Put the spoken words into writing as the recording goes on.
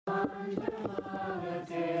बहुत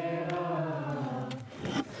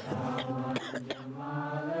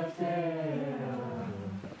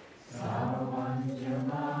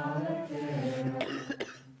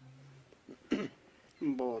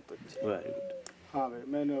अच्छा, very good. हाँ भाई,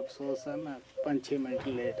 मैंने अफसोस है मैं 5-6 मिनट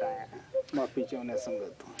लेट आया, माफी चाहने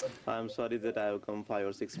संगत। I am sorry that I have come 5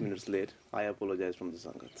 or 6 minutes late. I apologize from the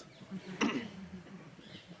Sangat.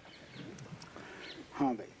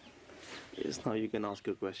 हाँ भाई। Yes, now you can ask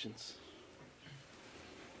your questions.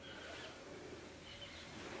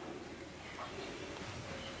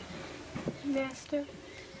 Master,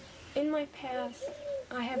 in my past,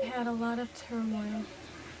 I have had a lot of turmoil,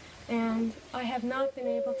 and I have not been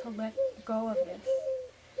able to let go of this.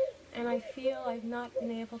 And I feel I've not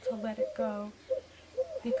been able to let it go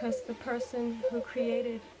because the person who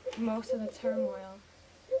created most of the turmoil,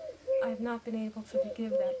 I've not been able to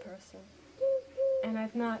forgive that person. And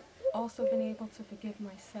I've not also been able to forgive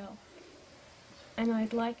myself. And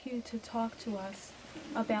I'd like you to talk to us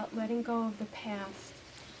about letting go of the past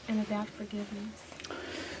and about forgiveness.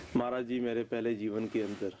 महाराज जी, मेरे पहले जीवन के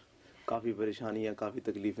अंदर काफ़ी परेशानियाँ, काफ़ी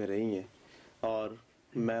तकलीफ़ें रही हैं और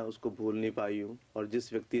मैं उसको भूल नहीं पाई हूँ। और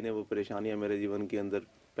जिस व्यक्ति ने वो परेशानियाँ मेरे जीवन के अंदर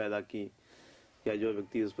पैदा की या जो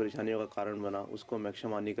व्यक्ति उस परेशानियों का कारण बना, उसको मैं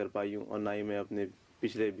क्षमा नहीं कर पाई हूँ और ना ही मैं अपने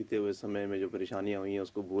पिछले बीते हुए समय में जो परेशानियाँ हुई हैं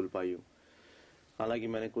उसको भूल पाई हूँ। हालांकि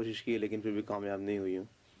मैंने कोशिश की लेकिन फिर भी कामयाब नहीं हुई हूँ।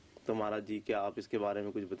 तो महाराज जी, क्या आप इसके बारे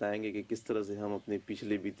में कुछ बताएंगे कि किस तरह से हम अपने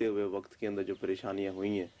पिछले बीते हुए वक्त के अंदर जो परेशानियाँ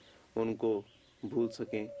हुई हैं उनको भूल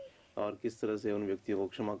सकें और किस तरह से उन व्यक्तियों को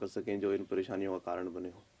क्षमा कर सकें जो इन परेशानियों का कारण बने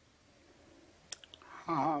हों?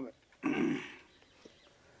 हाँ,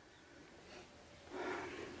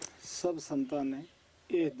 सब संतां ने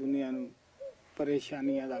इस दुनिया नूं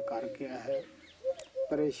परेशानियां दा कर किया है,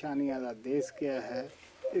 परेशानियां दा देश किया है।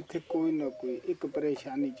 इत्थे कोई ना कोई एक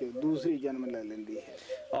परेशानी चो दूसरी जन्म ले लेंदी है।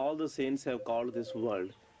 All the saints have called this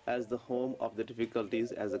world as the home of the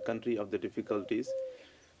difficulties, as a country of the difficulties.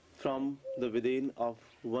 From the within of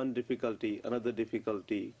one difficulty, another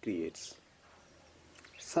difficulty creates.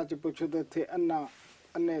 सच पूछो तो इत्थे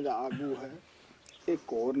अन्ने दा आगू है,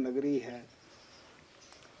 एक और नगरी है,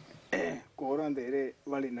 कोर अंधेरे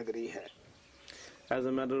वाली नगरी है। As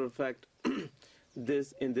a matter of fact,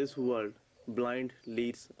 in this world, blind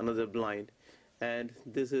leads another blind, and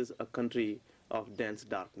this is a country of dense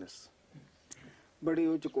darkness. बड़ी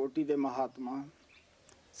उच्च कोटि दे महात्मा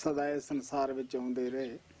सदा इस संसार विच आउंदे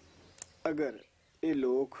रहे। अगर ये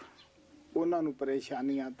लोग उन्हां नूं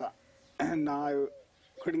परेशानियां तां ना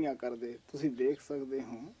खड़ियां करदे, तुसीं देख सकदे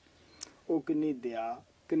हो वो किन्नी दया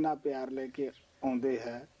किन्ना प्यार लेके आउंदे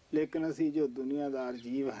है। लेकिन असी जो दुनियादार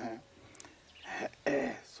जीव हैं,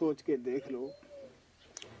 सोच के देख लो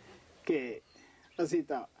कि असी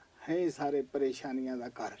तां है सारे परेशानियां दा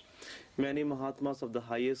घर। Many Mahatmas of the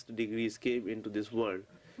highest degrees came into this world,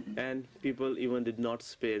 and people even did not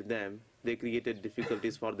spare them. They created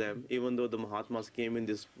difficulties for them, even though the Mahatmas came in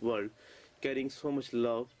this world carrying so much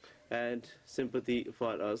love and sympathy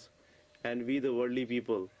for us, and we the worldly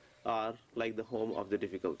people are like the home of the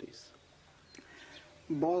difficulties.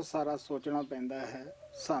 बहुत सारा सोचना पैंदा है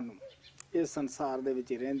सानू इस संसार दे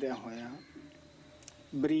विच रहंदियां होया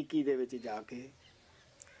बरीकी दे विच जाके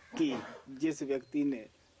कि जिस व्यक्ति ने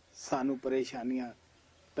सानू परेशानियां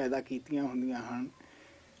पैदा कीतियां हुंदियां हन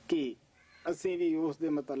कि असीं भी उस दे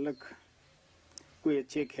मतलब कोई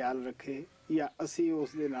अच्छे ख्याल रखे या असी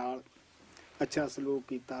उस दे नाल अच्छा सलूक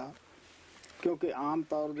कीता। क्योंकि आम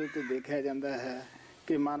तौर दे ते देखा जाता है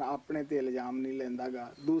कि मन अपने ते इल्जाम नहीं लैंदागा,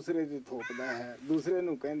 दूसरे ते थोपदा है, दूसरे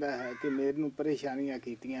नूं कहंदा है कि मेरे नूं परेशानियां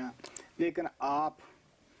कीतियां, लेकिन आप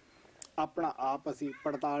अपना आप असी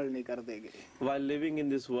पड़ताल नहीं कर देगे। While living in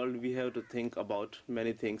this world, we have to think about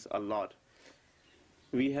many things a lot.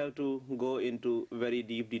 We have to go into very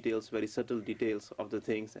deep details, very subtle details of the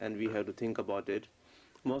things, and we have to think about it.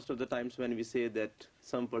 Most of the times when we say that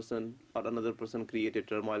some person or another person created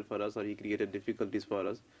turmoil for us or he created difficulties for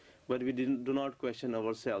us, but we do not question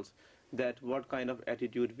ourselves that what kind of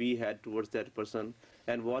attitude we had towards that person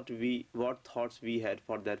and what thoughts we had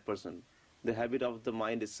for that person. The habit of the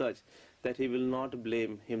mind is such that he will not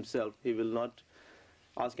blame himself, he will not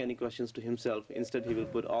ask any questions to himself. Instead, he will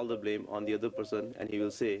put all the blame on the other person and he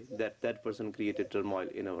will say that that person created turmoil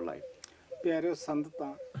in our life. प्यारे संत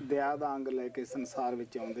तां दया दा अंग लेके संसार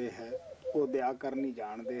विच आउंदे है, वो दया करनी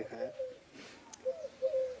जानदे है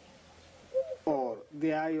और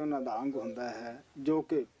दया ही उन्हां दा अंग हुंदा है जो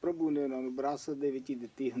कि प्रभु ने उन्हां नूं विरासत दे विच ही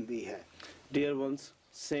दित्ती हुंदी है। Dear ones,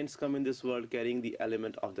 saints come in this world carrying the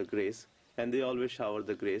element of the grace and they always shower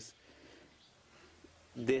the grace.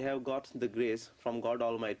 They have got the grace from God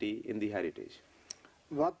Almighty in the heritage.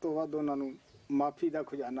 ਵੱਧ ਤੋਂ ਵੱਧ ਉਹਨਾਂ ਨੂੰ ਮਾਫੀ ਦਾ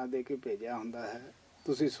ਖਜ਼ਾਨਾ ਦੇ ਕੇ ਭੇਜਿਆ ਹੁੰਦਾ ਹੈ।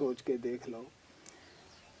 ਤੁਸੀਂ ਸੋਚ ਕੇ ਦੇਖ ਲਓ,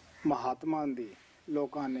 ਮਹਾਤਮਾ ਦੀ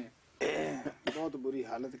ਲੋਕਾਂ ਨੇ ਬਹੁਤ ਬੁਰੀ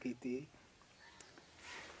ਹਾਲਤ ਕੀਤੀ।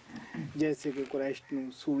 जैसे कि कुरैश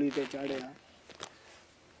ਨੂੰ ਸੂਲੀ ਤੇ ਚਾੜਿਆ,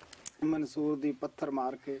 ਮਨਸੂਰ ਦੀ ਪੱਥਰ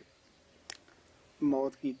ਮਾਰ ਕੇ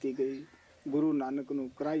ਮੌਤ ਕੀਤੀ ਗਈ। ਗੁਰੂ ਨਾਨਕ ਨੂੰ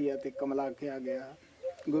ਕਰਾਈਆ ਤੇ ਕਮਲਾ ਕਿਹਾ ਗਿਆ।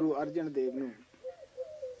 ਗੁਰੂ ਅਰਜਨ ਦੇਵ ਨੂੰ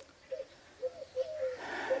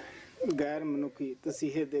ਗੈਰ ਮਨੁੱਖੀ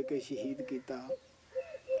ਤਸੀਹੇ ਦੇ ਕੇ ਸ਼ਹੀਦ ਕੀਤਾ।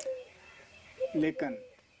 ਲੇਕਿਨ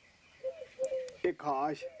ਇਹ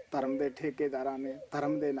ਖਾਸ ਧਰਮ ਦੇ ਠੇਕੇਦਾਰਾਂ ਨੇ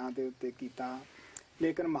ਧਰਮ ਦੇ ਨਾਂ ਦੇ ਉੱਤੇ ਕੀਤਾ।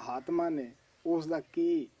 ਲੇਕਿਨ ਮਹਾਤਮਾ ਨੇ ਉਸ ਦਾ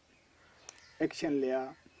ਕੀ ਐਕਸ਼ਨ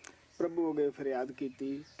ਲਿਆ? ਪ੍ਰਭੂ ਅੱਗੇ ਫਰਿਆਦ ਕੀਤੀ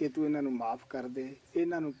ਕਿ ਤੂੰ ਇਹਨਾਂ ਨੂੰ ਮਾਫ ਕਰ ਦੇ।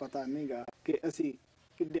 ਇਹਨਾਂ ਨੂੰ ਪਤਾ ਨਹੀਂਗਾ ਕਿ ਅਸੀਂ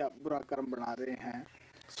ਕਿੱਡਾ ਬੁਰਾ ਕਰਮ ਬਣਾ ਰਹੇ ਹਾਂ।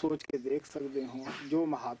 ਸੋਚ ਕੇ ਦੇਖ ਸਕਦੇ ਹੋ, ਜੋ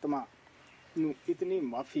ਮਹਾਤਮਾ ਨੂੰ ਇਤਨੀ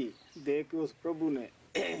ਮਾਫੀ ਦੇ ਕੇ ਉਸ ਪ੍ਰਭੂ ਨੇ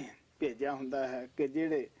ਭੇਜਿਆ ਹੁੰਦਾ ਹੈ ਕਿ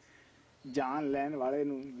ਜਿਹੜੇ ਜਾਨ ਲੈਣ ਵਾਲੇ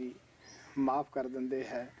ਨੂੰ ਵੀ ਮਾਫ ਕਰ ਦਿੰਦੇ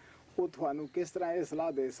ਹੈ, ਉਹ ਤੁਹਾਨੂੰ ਕਿਸ ਤਰ੍ਹਾਂ ਇਹ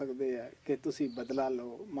ਸਲਾਹ ਦੇ ਸਕਦੇ ਆ ਕਿ ਤੁਸੀਂ ਬਦਲਾ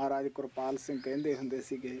ਲਓ। ਮਹਾਰਾਜ ਕਿਰਪਾਲ ਸਿੰਘ ਕਹਿੰਦੇ ਹੁੰਦੇ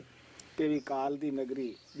ਸੀਗੇ ਕਿ ਵੀ ਕਾਲ ਦੀ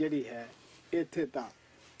ਨਗਰੀ ਜਿਹੜੀ ਹੈ, ਇੱਥੇ ਤਾਂ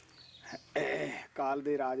ਕਾਲ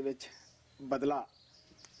ਦੇ ਰਾਜ ਵਿੱਚ ਬਦਲਾ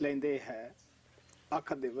ਲੈਂਦੇ ਹੈ,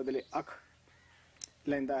 ਅੱਖ ਦੇ ਬਦਲੇ ਅੱਖ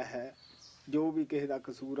ਲੈਂਦਾ ਹੈ। ਜੋ ਵੀ ਕਿਸੇ ਦਾ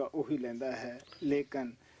ਕਸੂਰ ਆ ਉਹੀ ਲੈਂਦਾ ਹੈ।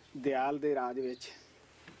 ਲੇਕਿਨ ਦਿਆਲ ਦੇ ਰਾਜ ਵਿੱਚ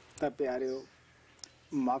ਤਾਂ ਪਿਆਰਿਓ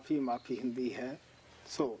ਮਾਫੀ ਹੁੰਦੀ ਹੈ।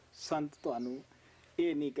 ਸੋ ਸੰਤ ਤੁਹਾਨੂੰ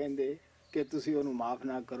ਇਹ ਨਹੀਂ ਕਹਿੰਦੇ ਕਿ ਤੁਸੀਂ ਉਹਨੂੰ ਮਾਫ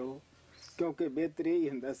ਨਾ ਕਰੋ, ਕਿਉਂਕਿ ਬਿਹਤਰ ਇਹ ਹੀ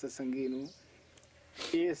ਹੁੰਦਾ ਸਤਸੰਗੀ ਨੂੰ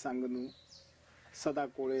ਇਹ ਸੰਗ ਨੂੰ ਸਦਾ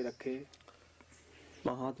ਕੋਲੇ ਰੱਖੇ।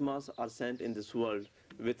 Mahatmas are sent in this world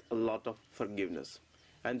with a lot of forgiveness,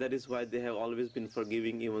 and that is why they have always been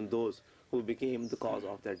forgiving even those who became the cause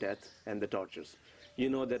of their death and the tortures. You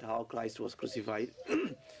know that how Christ was crucified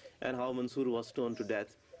and how Mansur was stoned to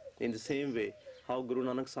death. In the same way, how Guru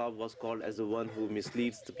Nanak Sahib was called as the one who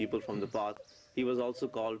misleads the people from the path. He was also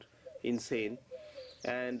called insane.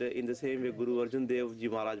 And in the same way, Guru Arjan Dev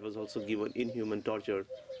Ji Maharaj was also given inhuman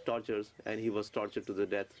tortures, and he was tortured to the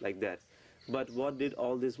death like that. But what did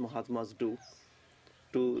all these Mahatmas do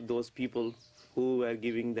to those people who were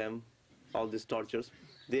giving them all these tortures?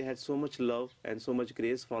 They had so much love and so much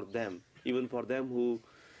grace for them, even for them who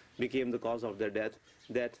became the cause of their death,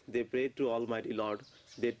 that they prayed to Almighty Lord.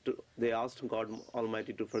 They asked God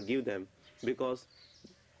Almighty to forgive them, because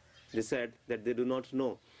they said that they do not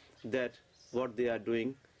know that what they are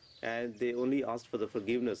doing, and they only asked for the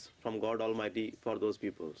forgiveness from God Almighty for those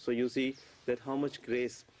people. So you see that how much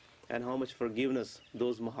grace and how much forgiveness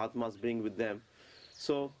those Mahatmas bring with them.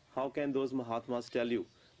 So how can those Mahatmas tell you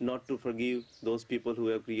not to forgive those people who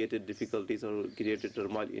have created difficulties or created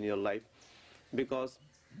turmoil in your life? Because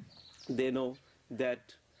they know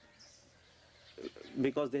that,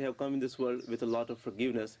 because they have come in this world with a lot of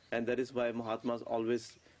forgiveness, and that is why Mahatmas always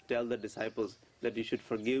tell the disciples that you should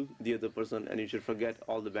forgive the other person and you should forget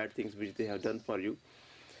all the bad things which they have done for you.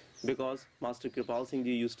 Because Master Kripal Singh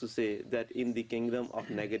Ji used to say that in the kingdom of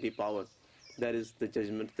negative power, there is the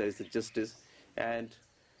judgment, there is the justice, and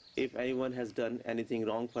if anyone has done anything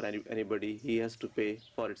wrong for anybody, he has to pay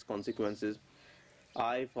for its consequences.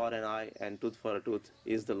 Eye for an eye and tooth for a tooth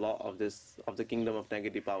is the law of the kingdom of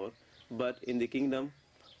negative power. But in the kingdom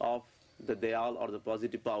of the Dayal or the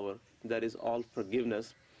positive power, there is all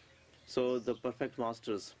forgiveness. So the perfect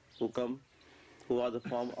masters who come, who are the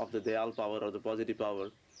form of the Dayal power or the positive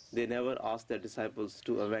power, they never ask their disciples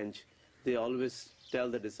to avenge. They always tell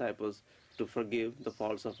the disciples to forgive the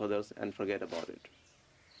faults of others and forget about it.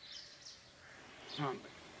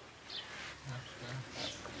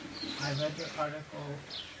 I read your article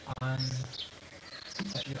on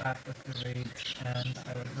that you asked us to read, and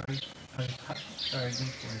I was touched very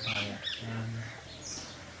deeply by it. And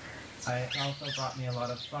it also brought me a lot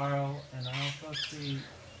of sorrow, and I also see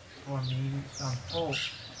for me some hope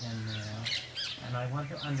in there. And I want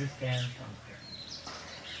to understand something.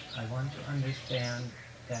 I want to understand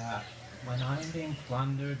that when I'm being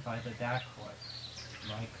plundered by the dacoits,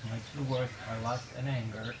 like my two worst are lust and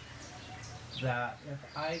anger, that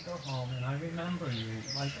if I go home and I remember you,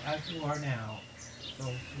 like as you are now, so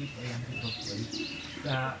sweetly and beautifully,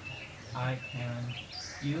 that I can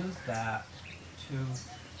use that to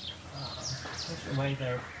push away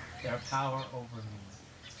their power over me.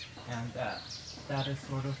 And that is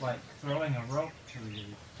sort of like throwing a rope to you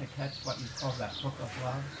to catch what you call that hook of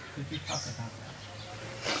love. Could you talk about that?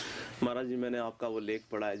 महाराज जी, मैंने आपका वो लेख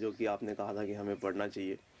पढ़ा है जो कि आपने कहा था कि हमें पढ़ना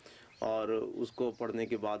चाहिए, और उसको पढ़ने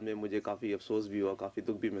के बाद में मुझे काफ़ी अफसोस भी हुआ, काफ़ी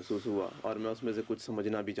दुख भी महसूस हुआ, और मैं उसमें से कुछ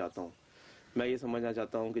समझना भी चाहता हूँ। मैं ये समझना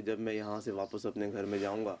चाहता हूँ कि जब मैं यहाँ से वापस अपने घर में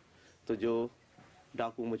जाऊँगा तो जो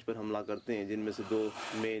डाकू मुझ पर हमला करते हैं, जिनमें से 2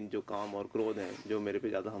 मेन जो काम और क्रोध हैं जो मेरे पे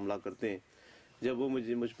ज़्यादा हमला करते हैं, जब वो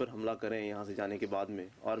मुझ पर हमला करें यहाँ से जाने के बाद में,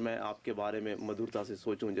 और मैं आपके बारे में मधुरता से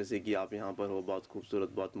सोचूं, जैसे कि आप यहाँ पर हो, बहुत खूबसूरत,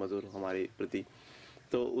 बहुत मधुर हमारे प्रति,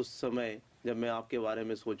 तो उस समय जब मैं आपके बारे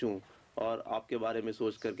में सोचूं और आपके बारे में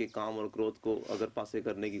सोच करके काम और क्रोध को अगर पासे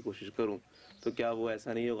करने की कोशिश करूं, तो क्या वो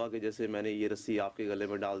ऐसा नहीं होगा कि जैसे मैंने ये रस्सी आपके गले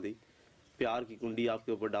में डाल दी, प्यार की कुंडी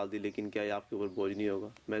आपके ऊपर डाल दी, लेकिन क्या ये आपके ऊपर बोझ नहीं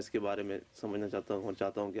होगा? मैं इसके बारे में समझना चाहता हूँ और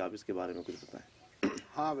चाहता हूँ कि आप इसके बारे में कुछ बताएं।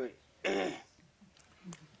 हाँ भाई,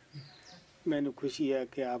 मैंने खुशी है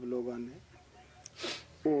कि आप लोगों ने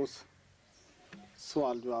उस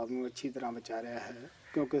सवाल जवाब में अच्छी तरह विचारिया है,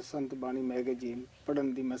 क्योंकि संत बाणी मैगजीन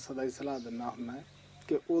पढ़न की मैं सदा ही सलाह दिना हुंदा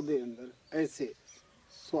कि ਉਹਦੇ अंदर ऐसे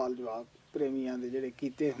सवाल जवाब प्रेमियों के ਜਿਹੜੇ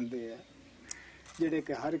ਕੀਤੇ ਹੁੰਦੇ ਆ, ਜਿਹੜੇ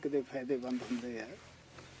कि हर एक ਦੇ फायदेमंद ਹੁੰਦੇ ਆ,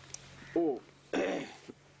 ਉਹ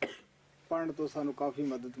पढ़न तो सानू काफ़ी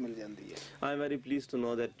मदद मिल जाती है। I am very pleased to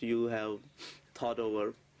know that you have thought over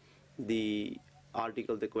the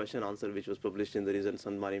article, the question answer, which was published in the recent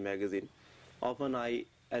Santmani magazine. Often I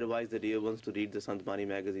advise the dear ones to read the Santmani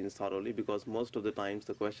magazines thoroughly, because most of the times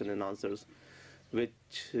the question and answers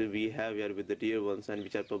which we have here with the dear ones and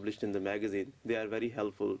which are published in the magazine, they are very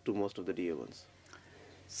helpful to most of the dear ones.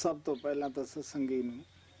 सब तो पहला तो सत्संगी नूं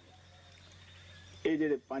ਇਹ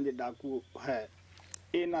ਜਿਹੜੇ 5 ਡਾਕੂ ਹੈ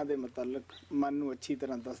ਇਹਨਾਂ ਦੇ ਮੁਤਲਕ ਮਨ ਨੂੰ ਅੱਛੀ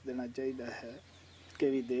ਤਰ੍ਹਾਂ ਦੱਸ ਦੇਣਾ ਚਾਹੀਦਾ ਹੈ ਕਿ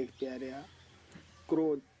ਵੀ ਦੇਖ ਪਿਆਰਿਆ,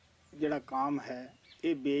 ਕ੍ਰੋਧ ਜਿਹੜਾ ਕਾਮ ਹੈ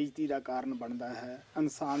ਇਹ ਬੇਇੱਜ਼ਤੀ ਦਾ ਕਾਰਨ ਬਣਦਾ ਹੈ,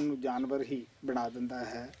 ਇਨਸਾਨ ਨੂੰ ਜਾਨਵਰ ਹੀ ਬਣਾ ਦਿੰਦਾ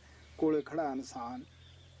ਹੈ। ਕੋਲੇ ਖੜਾ ਇਨਸਾਨ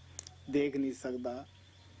ਦੇਖ ਨਹੀਂ ਸਕਦਾ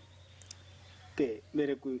ਕਿ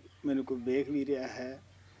ਮੈਨੂੰ ਕੋਈ ਵੇਖ ਵੀ ਰਿਹਾ ਹੈ,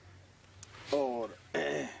 ਔਰ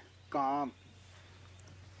ਕਾਮ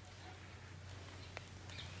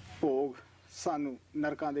ਭੋਗ ਸਾਨੂੰ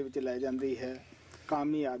ਨਰਕਾਂ ਦੇ ਵਿੱਚ ਲੈ ਜਾਂਦੀ ਹੈ।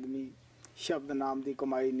 ਕਾਮੀ ਆਦਮੀ ਸ਼ਬਦ ਨਾਮ ਦੀ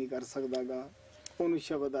ਕਮਾਈ ਨਹੀਂ ਕਰ ਸਕਦਾਗਾ, ਉਹਨੂੰ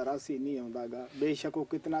ਸ਼ਬਦ ਦਾ ਰਸ ਹੀ ਨਹੀਂ ਆਉਂਦਾਗਾ, ਬੇਸ਼ੱਕ ਉਹ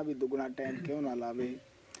ਕਿਤਨਾ ਵੀ ਦੁੱਗਣਾ ਟਾਈਮ ਕਿਉਂ ਨਾ ਲਾਵੇ।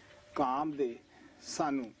 ਕਾਮ ਦੇ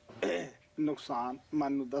ਸਾਨੂੰ ਨੁਕਸਾਨ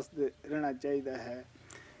ਮਨ ਨੂੰ ਦੱਸਦੇ ਰਹਿਣਾ ਚਾਹੀਦਾ ਹੈ।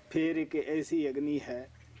 ਫਿਰ ਇੱਕ ਐਸੀ ਅਗਨੀ ਹੈ,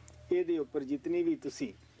 ਇਹਦੇ ਉੱਪਰ ਜਿਤਨੀ ਵੀ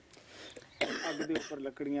ਤੁਸੀਂ ਅੱਗ ਦੇ ਉੱਪਰ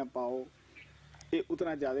ਲੱਕੜੀਆਂ ਪਾਓ, ਇਹ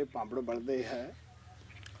ਉਤਨਾ ਜ਼ਿਆਦਾ ਭਾਂਬੜ ਬਲਦੇ ਹੈ।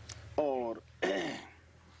 ਔਰ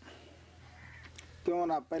ਕਿਉਂ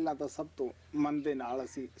ਨਾ ਪਹਿਲਾਂ ਤਾਂ ਸਭ ਤੋਂ ਮਨ ਦੇ ਨਾਲ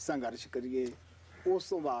ਅਸੀਂ ਸੰਘਰਸ਼ ਕਰੀਏ, ਉਸ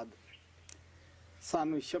ਤੋਂ ਬਾਅਦ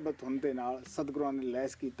ਸਾਨੂੰ ਸ਼ਬਦ ਧੁਨ ਦੇ ਨਾਲ ਸਤਿਗੁਰਾਂ ਨੇ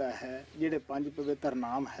ਲੈਸ ਕੀਤਾ ਹੈ। ਜਿਹੜੇ 5 ਪਵਿੱਤਰ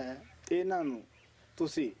ਨਾਮ ਹੈ, ਇਹਨਾਂ ਨੂੰ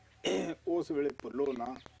ਤੁਸੀਂ ਉਸ ਵੇਲੇ ਭੁੱਲੋ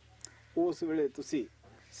ਨਾ, ਉਸ ਵੇਲੇ ਤੁਸੀਂ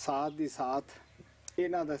ਸਾਥ ਦੀ ਸਾਥ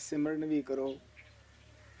ਇਹਨਾਂ ਦਾ ਸਿਮਰਨ ਵੀ ਕਰੋ,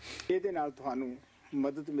 ਇਹਦੇ ਨਾਲ ਤੁਹਾਨੂੰ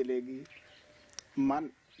ਮਦਦ ਮਿਲੇਗੀ। ਮਨ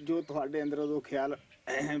ਜੋ ਤੁਹਾਡੇ ਅੰਦਰ ਉਹ ਖਿਆਲ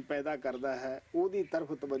ਪੈਦਾ ਕਰਦਾ ਹੈ, ਉਹਦੀ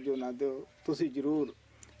ਤਰਫ ਤਵੱਜੋ ਨਾ ਦਿਓ, ਤੁਸੀਂ ਜ਼ਰੂਰ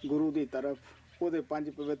ਗੁਰੂ ਦੀ ਤਰਫ, ਉਹਦੇ 5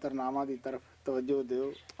 ਪਵਿੱਤਰ ਨਾਮਾਂ ਦੀ ਤਰਫ ਤਵੱਜੋ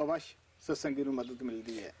ਦਿਓ, ਅਵਸ਼ ਸਤਸੰਗੀ ਨੂੰ ਮਦਦ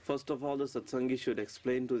ਮਿਲਦੀ ਹੈ। First of all, the satsangi should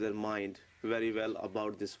explain to their mind very well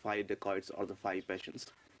about these 5 dacoits or the 5 passions.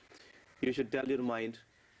 You should tell your mind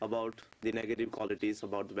about the negative qualities,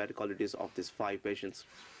 about the bad qualities of these 5 passions.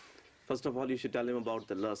 First of all, you should tell him about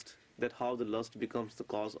the lust, that how the lust becomes the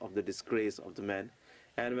cause of the disgrace of the man.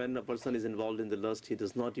 And when a person is involved in the lust, he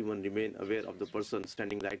does not even remain aware of the person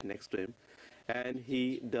standing right next to him. And he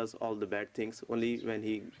does all the bad things only when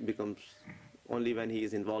he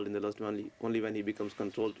is involved in the lust, only when he becomes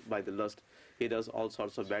controlled by the lust, he does all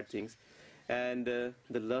sorts of bad things. And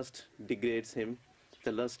the lust degrades him,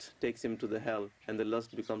 the lust takes him to the hell, and the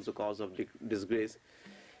lust becomes the cause of disgrace.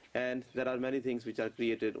 And there are many things which are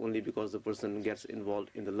created only because the person gets involved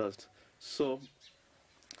in the lust. So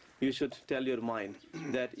you should tell your mind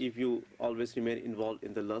that if you always remain involved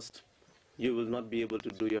in the lust, you will not be able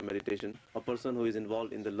to do your meditation. A person who is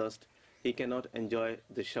involved in the lust, he cannot enjoy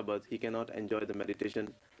the Shabad, he cannot enjoy the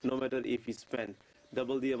meditation, no matter if he spend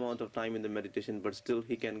double the amount of time in the meditation, but still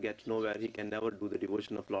he can get nowhere, he can never do the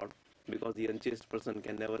devotion of Lord, because the unchaste person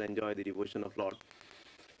can never enjoy the devotion of Lord.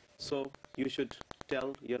 So you should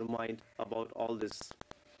tell your mind about all these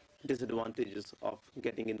disadvantages of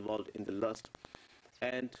getting involved in the lust.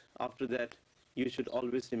 And after that, you should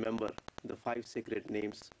always remember the 5 sacred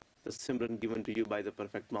names, the Simran given to you by the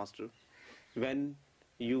perfect master. When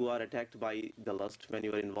you are attacked by the lust, when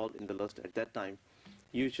you are involved in the lust, at that time,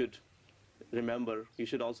 you should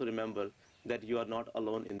also remember that you are not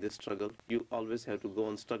alone in this struggle. You always have to go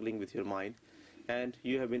on struggling with your mind, and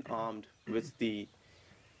you have been armed with the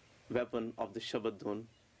weapon of the Shabad Dhun,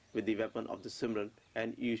 with the weapon of the Simran,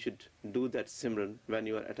 and you should do that Simran when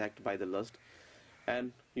you are attacked by the lust.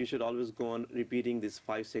 And you should always go on repeating these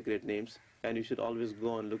 5 sacred names, and you should always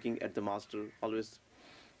go on looking at the master. Always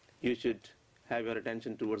you should have your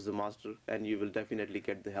attention towards the master, and you will definitely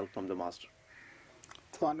get the help from the master.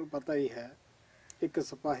 ਤੁਹਾਨੂੰ ਪਤਾ ਹੀ ਹੈ ਇੱਕ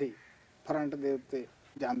ਸਿਪਾਹੀ front ਦੇ ਉੱਤੇ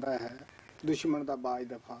ਜਾਂਦਾ ਹੈ, ਦੁਸ਼ਮਣ ਦਾ ਬਾਜ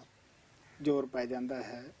ਦਫਾ ਜ਼ੋਰ ਪੈ ਜਾਂਦਾ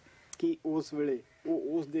ਹੈ ਕਿ ਉਸ ਵੇਲੇ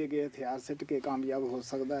ਉਹ ਉਸ ਦੇ ਅੱਗੇ ਹਥਿਆਰ ਸਿੱਟ ਕੇ ਕਾਮਯਾਬ ਹੋ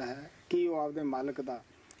ਸਕਦਾ ਹੈ, ਕਿ ਉਹ ਆਪਦੇ ਮਾਲਕ ਦਾ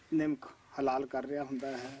ਨਿਮਕ ਹਲਾਲ ਕਰ ਰਿਹਾ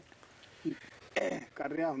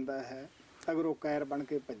ਹੁੰਦਾ ਹੈ ਅਗਰ ਉਹ ਕਾਇਰ ਬਣ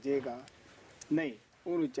ਕੇ ਭੱਜੇਗਾ ਨਹੀਂ।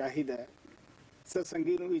 ਉਹਨੂੰ ਚਾਹੀਦਾ ਹੈ,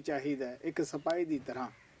 ਸਤਸੰਗੀ ਨੂੰ ਵੀ ਚਾਹੀਦਾ ਹੈ, ਇੱਕ ਸਿਪਾਹੀ ਦੀ ਤਰ੍ਹਾਂ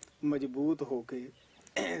ਮਜ਼ਬੂਤ ਹੋ ਕੇ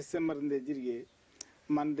ਸਿਮਰਨ ਦੇ ਜ਼ਰੀਏ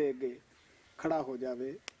ਮਨ ਦੇ ਅੱਗੇ ਖੜਾ ਹੋ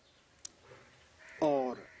ਜਾਵੇ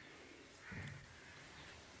ਔਰ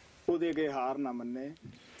ਉਹਦੇ ਅੱਗੇ ਹਾਰ ਨਾ ਮੰਨੇ।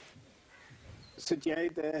 ਸੱਚਾਈ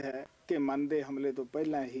ਤਾਂ ਇਹ ਹੈ ਕਿ ਮਨ ਦੇ ਹਮਲੇ ਤੋਂ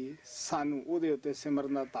ਪਹਿਲਾਂ ਹੀ ਸਾਨੂੰ ਉਹਦੇ ਉੱਤੇ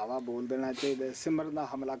ਸਿਮਰਨ ਦਾ ਧਾਵਾ ਬੋਲ ਦੇਣਾ ਚਾਹੀਦਾ ਹੈ, ਸਿਮਰਨ ਦਾ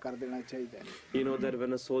ਹਮਲਾ ਕਰ ਦੇਣਾ ਚਾਹੀਦਾ ਹੈ। You know that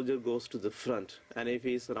when a soldier goes to the front and if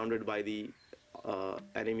he is surrounded by the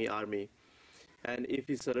enemy army and if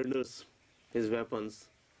he surrenders his weapons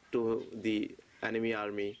to the enemy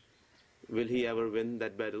army, will he ever win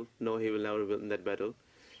that battle? No, he will never win that battle.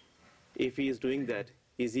 If he is doing that,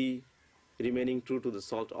 is he remaining true to the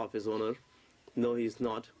salt of his honor? No, he is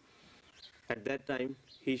not. At that time,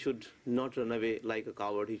 he should not run away like a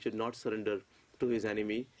coward. He should not surrender to his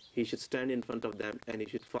enemy. He should stand in front of them and he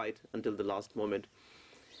should fight until the last moment.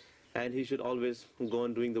 And he should always go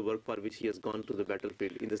on doing the work for which he has gone to the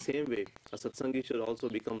battlefield. In the same way, a satsangi should also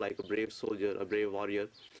become like a brave soldier, a brave warrior,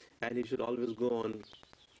 and he should always go on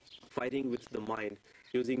fighting with the mind,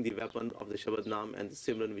 using the weapon of the Shabad Naam and the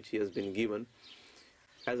Simran which he has been given.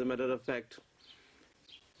 As a matter of fact,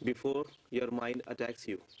 before your mind attacks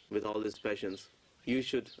you with all these passions, you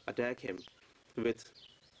should attack him with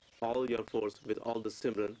all your force, with all the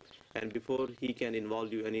Simran, and before he can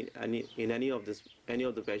involve you in any of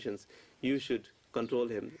the passions, you should control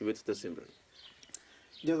him with the Simran.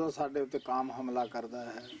 ਜਦੋਂ ਸਾਡੇ ਉੱਤੇ ਕਾਮ ਹਮਲਾ ਕਰਦਾ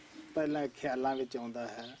ਹੈ ਪਹਿਲਾਂ ਇਹ ਖਿਆਲਾਂ ਵਿੱਚ ਆਉਂਦਾ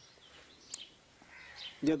ਹੈ।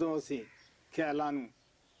 ਜਦੋਂ ਅਸੀਂ ਖਿਆਲਾਂ ਨੂੰ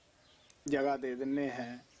ਜਗ੍ਹਾ ਦੇ ਦਿੰਨੇ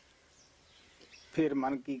ਹਾਂ ਫਿਰ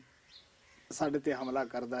ਮਨ ਕੀ ਸਾਡੇ ਤੇ ਹਮਲਾ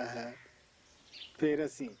ਕਰਦਾ ਹੈ। ਫਿਰ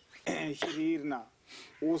ਅਸੀਂ ਸਰੀਰ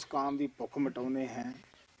ਨਾਲ ਉਸ ਕਾਮ ਦੀ ਭੁੱਖ ਮਿਟਾਉਂਦੇ ਹਾਂ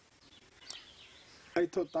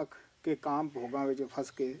ਇੱਥੋਂ ਤੱਕ ਕਿ ਕਾਮ ਭੋਗਾਂ ਵਿੱਚ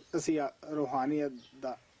ਫਸ ਕੇ ਅਸੀਂ ਰੂਹਾਨੀਅਤ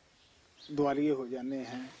ਦਾ ਦੁਆਰੀਏ ਹੋ ਜਾਂਦੇ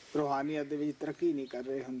ਹਾਂ। ਰੂਹਾਨੀਅਤ ਦੇ ਵਿੱਚ ਤਰੱਕੀ ਨਹੀਂ ਕਰ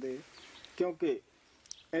ਰਹੇ ਹੁੰਦੇ ਕਿਉਂਕਿ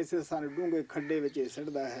ਐਸੇ ਸਾਨੂੰ ਡੂੰਘੇ ਖੱਡੇ ਵਿੱਚ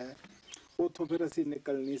ਸਿੱਟਦਾ ਹੈ। ਉੱਥੋਂ ਫਿਰ ਅਸੀਂ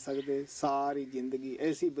ਨਿਕਲ ਨਹੀਂ ਸਕਦੇ। ਸਾਰੀ ਜ਼ਿੰਦਗੀ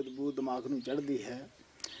ਐਸੀ ਬਦਬੂ ਦਿਮਾਗ ਨੂੰ ਚੜ੍ਹਦੀ ਹੈ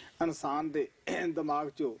ਇਨਸਾਨ ਦੇ ਦਿਮਾਗ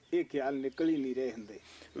 'ਚੋਂ ਇਹ ਖਿਆਲ ਨਿਕਲ ਹੀ ਨਹੀਂ ਰਹੇ ਹੁੰਦੇ।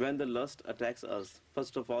 When the lust attacks us,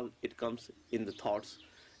 first of all, it comes in the thoughts.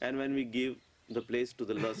 And when we give the place to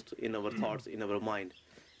the lust in our thoughts, in our mind,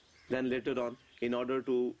 then later on, in order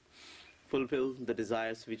to fulfill the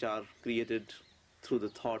desires which are created through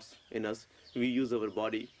the thoughts in us, we use our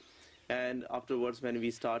body. And afterwards, when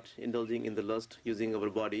we start indulging in the lust using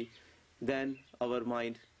our body, then our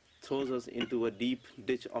mind throws us into a deep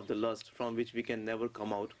ditch of the lust from which we can never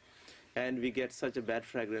come out. And we get such a bad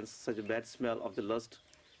fragrance, such a bad smell of the lust.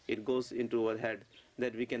 It goes into our head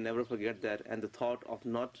that we can never forget that, and the thought of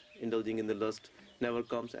not indulging in the lust never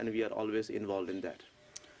comes, and we are always involved in that.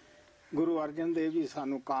 Guru Arjan Dev ji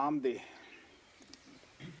ਸਾਨੂੰ ਕਾਮ ਦੇ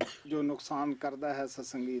ਜੋ ਨੁਕਸਾਨ ਕਰਦਾ ਹੈ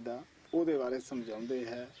ਸਤਸੰਗੀ ਦਾ ਉਹਦੇ ਬਾਰੇ ਸਮਝਾਉਂਦੇ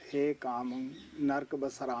ਹੈ। ਹੇ ਕਾਮ ਨਰਕ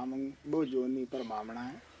ਬਸਰਾਮ ਬਹੁ ਜੋਨੀ ਪਰਮਾਵਣਾ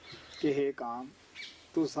ਹੈ ਕਿ ਹੇ ਕਾਮ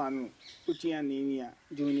ਤੂੰ ਸਾਨੂੰ ਉੱਚੀਆਂ ਨੀਵੀਆਂ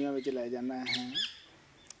ਜੂਨੀਆਂ ਵਿੱਚ ਲੈ ਜਾਣਾ ਹੈ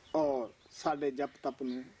ਔਰ ਸਾਡੇ ਜਪ ਤਪ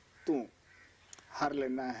ਨੂੰ ਤੂੰ ਹਰ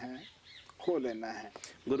ਲੈਣਾ ਹੈ ਖੋ ਲੈਣਾ ਹੈ।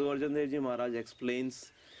 Guru Arjan Dev Ji Maharaj explains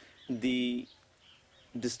the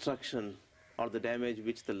destruction or the damage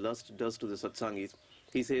which the lust does to the satsangis.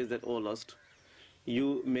 He says that, "O lust, you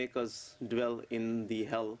make us dwell in the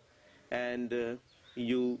hell and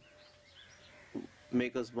you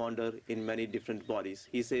make us wander in many different bodies."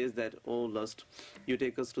 He says that, "O lust, you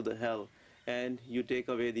take us to the hell and you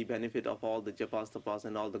take away the benefit of all the japas, tapas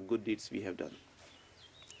and all the good deeds we have done."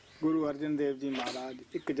 Guru Arjan Dev ji ਮਹਾਰਾਜ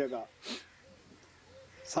ਇੱਕ ਜਗ੍ਹਾ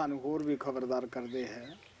ਸਾਨੂੰ ਹੋਰ ਵੀ ਖਬਰਦਾਰ ਕਰਦੇ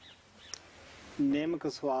ਹੈ। ਨਿਮਕ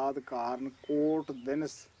ਸਵਾਦ ਕਾਰਨ ਕੋਟ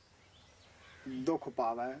ਦਿਨਸ ਦੁੱਖ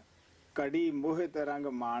ਪਾਵੈ ਕੜੀ ਮੋਹਿਤ ਰੰਗ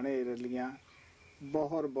ਮਾਣੇ ਰਲੀਆਂ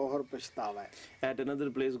ਬਹੁਰ ਬਹੁਰ ਪਛਤਾਵੈ। At another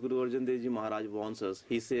place, Guru Arjan Dev Ji Maharaj warns us.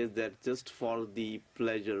 He says that just for the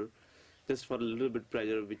pleasure, just for a little bit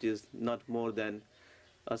pleasure, which is not more than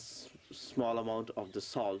a small amount of the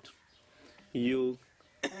salt, you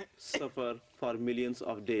suffer for millions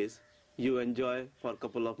of days. You enjoy for a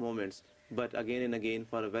couple of moments, but again and again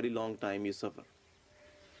for a very long time you suffer.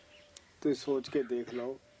 ਤੁਸੀਂ ਸੋਚ ਕੇ ਦੇਖ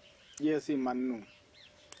ਲਓ ਜੇ ਅਸੀਂ ਮਨ ਨੂੰ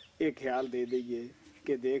ਇਹ ਖਿਆਲ ਦੇ ਦਈਏ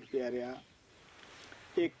ਕਿ ਦੇਖ ਪਿਆਰਿਆ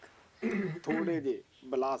ਇੱਕ ਥੋੜੇ ਜਿਹੇ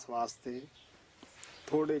ਬਲਾਸ ਵਾਸਤੇ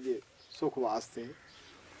ਥੋੜੇ ਜਿਹੇ ਸੁਖ ਵਾਸਤੇ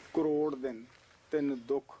ਕਰੋੜ ਦਿਨ ਤੈਨੂੰ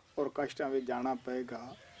ਦੁੱਖ ਔਰ ਕਸ਼ਟਾਂ ਵਿੱਚ ਜਾਣਾ ਪਏਗਾ।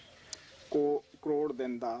 ਕਰੋੜ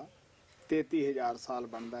ਦਿਨ ਦਾ 33,000 ਸਾਲ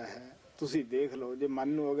ਬਣਦਾ ਹੈ। ਤੁਸੀਂ ਦੇਖ ਲਓ, ਜੇ ਮਨ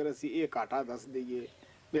ਨੂੰ ਅਗਰ ਅਸੀਂ ਇਹ ਘਾਟਾ ਦੱਸ ਦਈਏ,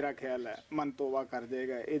 ਮੇਰਾ ਖਿਆਲ ਹੈ ਮਨ ਤੋਬਾ ਕਰ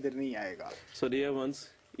ਜਾਏਗਾ, ਇਧਰ ਨਹੀਂ ਆਏਗਾ। So dear ones,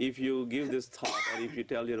 if you give this thought or if you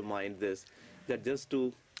tell your mind this, that just to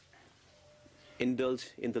indulge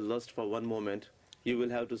in the lust for one moment, you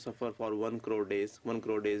will have to suffer for 1 crore days. 1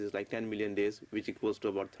 crore days is like 10 million days, which equals to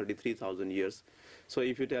about 33,000 years. So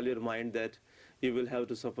if you tell your mind that you will have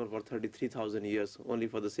to suffer for 33,000 years only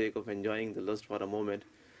for the sake of enjoying the lust for a moment,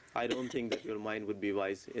 I don't think that your mind would be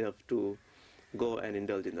wise enough to go and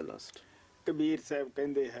indulge in the lust. Kabir Sahib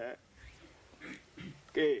ਕਹਿੰਦੇ ਹੈ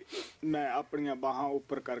ਕਿ ਮੈਂ ਆਪਣੀਆਂ ਬਾਹਾਂ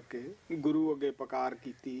ਉੱਪਰ ਕਰਕੇ ਗੁਰੂ ਅੱਗੇ ਪੁਕਾਰ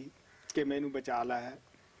ਕੀਤੀ ਕਿ ਮੈਨੂੰ ਬਚਾ ਲੈ।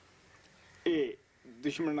 ਇਹ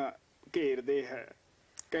ਦੁਸ਼ਮਣ ਘੇਰਦੇ ਹੈ,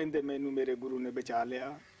 ਕਹਿੰਦੇ ਮੈਨੂੰ ਮੇਰੇ ਗੁਰੂ ਨੇ ਬਚਾ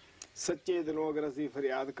ਲਿਆ। ਸੱਚੇ ਦਿਲੋਂ ਅਗਰ ਅਸੀਂ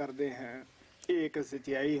ਫਰਿਆਦ ਕਰਦੇ ਹਾਂ, ਇਹ ਇੱਕ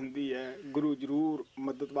ਸੱਚਾਈ ਹੁੰਦੀ ਹੈ। ਗੁਰੂ ਜ਼ਰੂਰ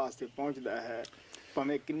ਮਦਦ ਵਾਸਤੇ ਪਹੁੰਚਦਾ ਹੈ,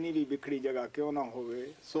 ਭਾਵੇਂ ਕਿੰਨੀ ਵੀ ਵਿਖੜੀ ਜਗ੍ਹਾ ਕਿਉਂ ਨਾ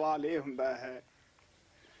ਹੋਵੇ। ਸਵਾਲ ਇਹ ਹੁੰਦਾ ਹੈ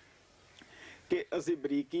ਕਿ ਅਸੀਂ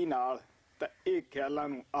ਬਰੀਕੀ ਨਾਲ ਤਾਂ ਇਹ ਖਿਆਲਾਂ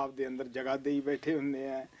ਨੂੰ ਆਪਦੇ ਅੰਦਰ ਜਗ੍ਹਾ ਦੇਈ ਬੈਠੇ ਹੁੰਦੇ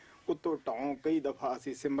ਆ, ਉੱਤੋਂ ਢੌਂ ਕਈ ਦਫਾ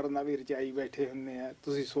ਅਸੀਂ ਸਿਮਰਨ ਦਾ ਵੀ ਰਚਾਈ ਬੈਠੇ ਹੁੰਦੇ ਆ।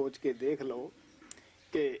 ਤੁਸੀਂ ਸੋਚ ਕੇ ਦੇਖ ਲਓ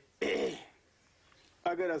ਕਿ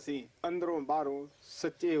ਅਗਰ ਅਸੀਂ ਅੰਦਰੋਂ ਬਾਹਰੋਂ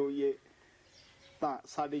ਸੱਚੇ ਹੋਈਏ ਤਾਂ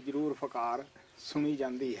ਸਾਡੀ ਜ਼ਰੂਰ ਫਕਾਰ ਸੁਣੀ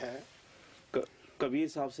ਜਾਂਦੀ ਹੈ। Kabir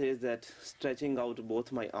Sahib says that stretching out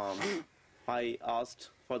both my arms, I asked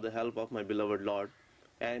for the help of my beloved Lord,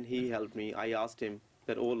 and He helped me. I asked Him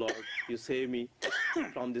that, "Oh Lord, you save me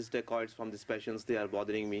from these dacoits, from these passions, they are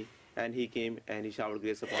bothering me." And He came and He showered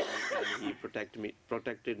grace upon me, and He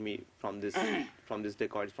protected me from this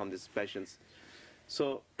dacoits, from these passions.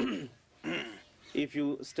 So, if you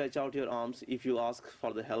stretch out your arms, if you ask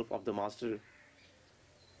for the help of the Master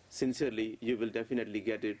sincerely, you will definitely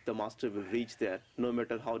get it. The Master will reach there, no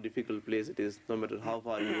matter how difficult place it is, no matter how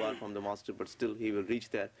far you are from the Master, but still He will reach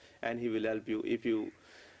there and He will help you if you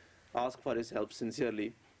ask for His help sincerely.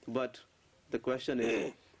 But the question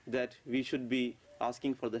is that we should be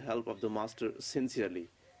asking for the help of the Master sincerely.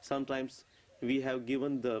 Sometimes we have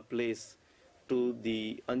given the place to the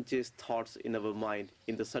unchaste thoughts in our mind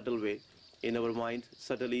in the subtle way. In our mind,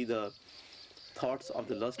 subtly the thoughts of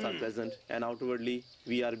the lust are present, and outwardly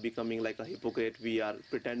we are becoming like a hypocrite. We are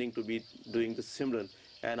pretending to be doing the Simran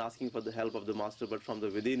and asking for the help of the Master, but from the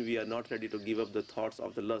within we are not ready to give up the thoughts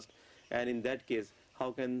of the lust. And in that case, how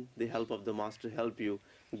can the help of the Master help you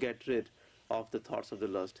get rid of the thoughts of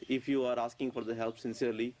the lust? If you are asking for the help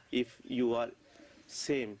sincerely, if you are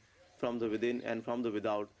same from the within and from the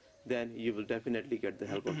without, then you will definitely get the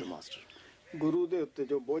help of the Master. ਗੁਰੂ ਦੇ ਉੱਤੇ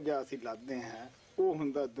ਜੋ ਬੋਝਾ ਅਸੀਂ ਲਾਦਦੇ ਹਾਂ ਉਹ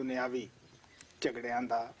ਹੁੰਦਾ ਦੁਨਿਆਵੀ ਝਗੜਿਆਂ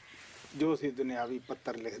ਦਾ, ਜੋ ਅਸੀਂ ਦੁਨਿਆਵੀ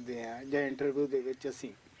ਪੱਤਰ ਲਿਖਦੇ ਹਾਂ ਜਾਂ ਇੰਟਰਵਿਊ ਦੇ ਵਿੱਚ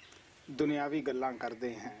ਅਸੀਂ ਦੁਨਿਆਵੀ ਗੱਲਾਂ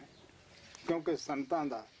ਕਰਦੇ ਹਾਂ, ਕਿਉਂਕਿ ਸੰਤਾਂ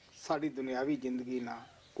ਦਾ ਸਾਡੀ ਦੁਨਿਆਵੀ ਜ਼ਿੰਦਗੀ ਨਾਲ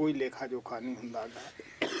ਕੋਈ ਲੇਖਾ ਜੋਖਾ ਨਹੀਂ ਹੁੰਦਾ ਗਾ।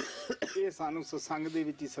 ਇਹ ਸਾਨੂੰ ਸਤਸੰਗ ਦੇ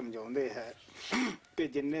ਵਿੱਚ ਹੀ ਸਮਝਾਉਂਦੇ ਹੈ ਕਿ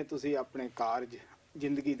ਜਿੰਨੇ ਤੁਸੀਂ ਆਪਣੇ ਕਾਰਜ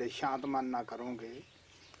ਜ਼ਿੰਦਗੀ ਦੇ ਸ਼ਾਂਤ ਮਨ ਨਾਲ ਕਰੋਗੇ,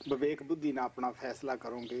 ਵਿਵੇਕ ਬੁੱਧੀ ਨਾਲ ਆਪਣਾ ਫੈਸਲਾ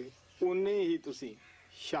ਕਰੋਗੇ, ਉਨੇ ਹੀ ਤੁਸੀਂ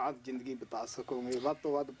ਸ਼ਾਂਤ ਜ਼ਿੰਦਗੀ ਬਿਤਾ ਸਕੋਗੇ, ਵੱਧ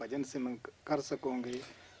ਤੋਂ ਵੱਧ ਭਜਨ ਸਿਮਰਨ ਕਰ ਸਕੋਗੇ।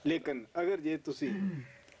 ਲੇਕਿਨ ਅਗਰ ਜੇ ਤੁਸੀਂ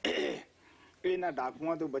ਇਹਨਾਂ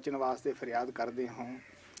ਡਾਕੂਆਂ ਤੋਂ ਬਚਣ ਵਾਸਤੇ ਫਰਿਆਦ ਕਰਦੇ ਹੋ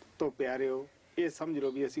ਤਾਂ ਪਿਆਰਿਓ ਇਹ ਸਮਝ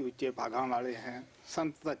ਲਓ ਵੀ ਅਸੀਂ ਉੱਚੇ ਭਾਗਾਂ ਵਾਲੇ ਹਾਂ।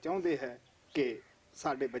 ਸੰਤ ਤਾਂ ਚਾਹੁੰਦੇ ਹੈ ਕਿ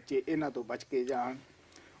ਸਾਡੇ ਬੱਚੇ ਇਹਨਾਂ ਤੋਂ ਬਚ ਕੇ ਜਾਣ।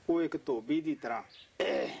 ਉਹ ਇੱਕ ਧੋਬੀ ਦੀ ਤਰ੍ਹਾਂ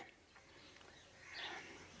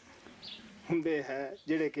ਹੁੰਦੇ ਹੈ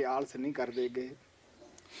ਜਿਹੜੇ ਕਿ ਆਲਸ ਨਹੀਂ ਕਰਦੇਗੇ,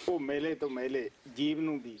 ਉਹ ਮੇਲੇ ਤੋਂ ਮੇਲੇ ਜੀਵ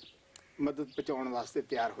ਨੂੰ ਵੀ ਮਦਦ ਪਹੁੰਚਾਉਣ ਵਾਸਤੇ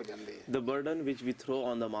ਤਿਆਰ ਹੋ ਜਾਂਦੇ ਹੈ। The burden which we throw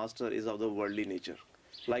on the Master is of the worldly nature.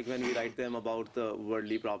 Like when we write them about the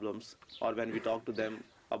worldly problems, or when we talk to them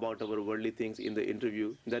about our worldly things in the interview,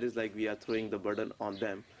 that is like we are throwing the burden on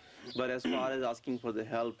them. But as far as asking for the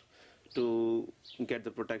help to get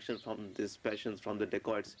the protection from these passions, from the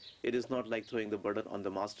dacoits, it is not like throwing the burden on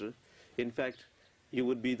the Master. In fact, you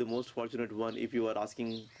would be the most fortunate one if you are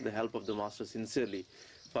asking the help of the Master sincerely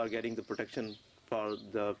for getting the protection for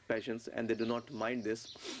the passions, and they do not mind this.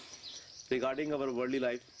 Regarding our worldly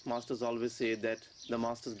life, Masters always say that the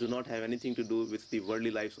Masters do not have anything to do with the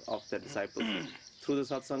worldly lives of their disciples. Through the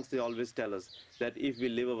satsangs, they always tell us that if we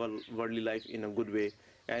live our worldly life in a good way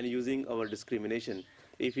and using our discrimination,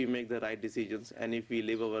 if we make the right decisions and if we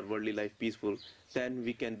live our worldly life peaceful, then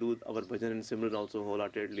we can do our bhajan and simran also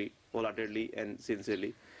wholeheartedly and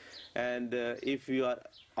sincerely. And if you are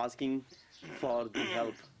asking for the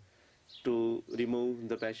help to remove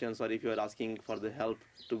the passions, or if you are asking for the help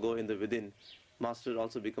to go in the within, Master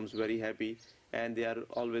also becomes very happy, and they are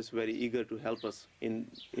always very eager to help us in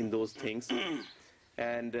those things.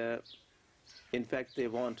 And in fact, they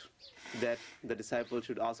want that the disciple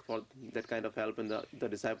should ask for that kind of help, and the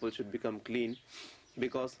disciple should become clean.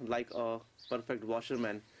 because like a perfect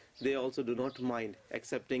washerman, they also do not mind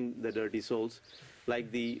accepting the dirty souls.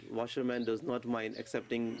 Like the washerman does not mind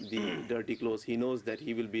accepting the dirty clothes. He knows that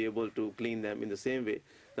he will be able to clean them in the same way.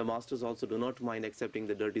 The masters also do not mind accepting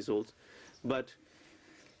the dirty souls. But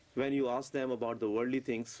when you ask them about the worldly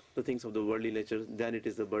things, the things of the worldly nature, then it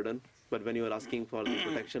is a burden. But when you are asking for the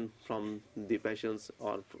protection from the passions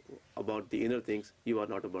or about the inner things, you are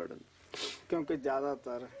not a burden. ਕਿਉਂਕਿ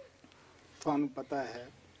ਜ਼ਿਆਦਾਤਰ ਤੁਹਾਨੂੰ ਪਤਾ ਹੈ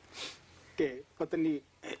ਕਿ ਪਤਨੀ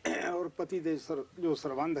ਔਰ ਪਤੀ ਦੇ ਜੋ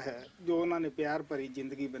ਸੰਬੰਧ ਹੈ, ਜੋ ਉਹਨਾਂ ਨੇ ਪਿਆਰ ਭਰੀ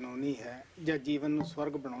ਜ਼ਿੰਦਗੀ ਬਣਾਉਣੀ ਹੈ ਜਾਂ ਜੀਵਨ ਨੂੰ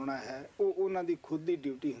ਸਵਰਗ ਬਣਾਉਣਾ ਹੈ, ਉਹ ਉਹਨਾਂ ਦੀ ਖੁਦ ਦੀ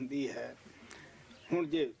ਡਿਊਟੀ ਹੁੰਦੀ ਹੈ। ਹੁਣ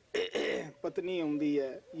ਜੇ ਪਤਨੀ ਆਉਂਦੀ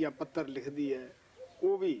ਹੈ ਜਾਂ ਪੱਤਰ ਲਿਖਦੀ ਹੈ,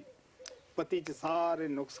 ਉਹ ਵੀ ਪਤੀ 'ਚ ਸਾਰੇ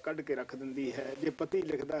ਨੁਕਸ ਕੱਢ ਕੇ ਰੱਖ ਦਿੰਦੀ ਹੈ। ਜੇ ਪਤੀ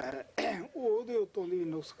ਲਿਖਦਾ ਹੈ, ਉਹ ਉਹਦੇ ਉੱਤੋਂ ਦੀ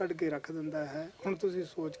ਨੁਕਸ ਕੱਢ ਕੇ ਰੱਖ ਦਿੰਦਾ ਹੈ। ਹੁਣ ਤੁਸੀਂ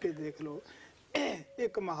ਸੋਚ ਕੇ ਦੇਖ ਲਓ,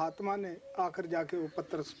 ਇੱਕ ਮਹਾਤਮਾ ਨੇ ਆਖਰ ਜਾ ਕੇ ਉਹ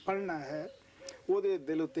ਪੱਤਰ ਪੜ੍ਹਨਾ ਹੈ, ਉਹਦੇ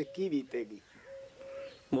ਦਿਲ ਉੱਤੇ ਕੀ ਬੀਤੇਗੀ।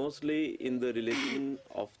 Mostly in the relation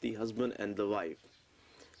of the husband and the wife,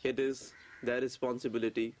 it is their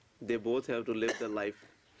responsibility. They both have to live their life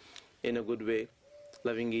in a good way,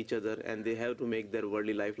 loving each other, and they have to make their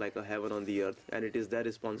worldly life like a heaven on the earth, and it is their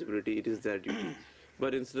responsibility, it is their duty.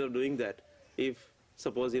 But instead of doing that,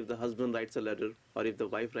 suppose if the husband writes a letter, or if the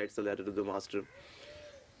wife writes a letter to the master,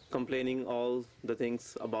 complaining all the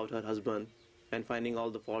things about her husband and finding all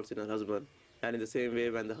the faults in her husband, and in the same way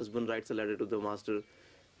when the husband writes a letter to the master,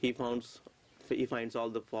 he finds all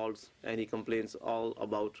the faults and he complains all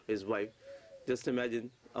about his wife. Just imagine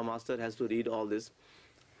a master has to read all this,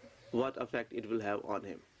 what effect it will have on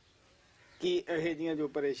him. ਕਿ ਇਹ ਜੀਆਂ ਜੋ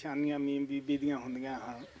ਪਰੇਸ਼ਾਨੀਆਂ meme ਬੀਬੀ ਦੀਆਂ ਹੁੰਦੀਆਂ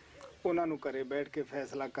ਹਨ, ਉਹਨਾਂ ਨੂੰ ਘਰੇ ਬੈਠ ਕੇ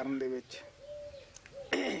ਫੈਸਲਾ ਕਰਨ ਦੇ ਵਿੱਚ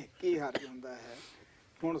ਕੀ ਹਰਜ ਹੁੰਦਾ ਹੈ।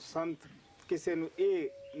 ਹੁਣ ਸੰਤ ਕਿਸੇ ਨੂੰ ਇਹ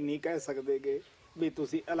ਨਹੀਂ ਕਹਿ ਸਕਦੇਗੇ ਵੀ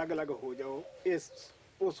ਤੁਸੀਂ ਅਲੱਗ-ਅਲੱਗ ਹੋ ਜਾਓ,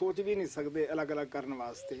 ਉਹ ਸੋਚ ਵੀ ਨਹੀਂ ਸਕਦੇ ਅਲੱਗ-ਅਲੱਗ ਕਰਨ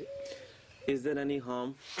ਵਾਸਤੇ। Is there any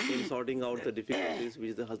harm in sorting out the difficulties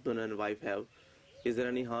which the husband and wife have? Is there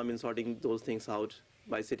any harm in sorting those things out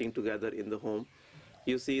by sitting together in the home?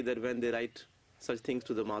 You see that when they write such things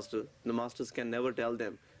to the masters can never tell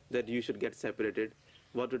them that you should get separated.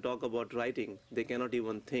 What to talk about writing? They cannot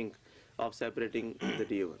even think of separating the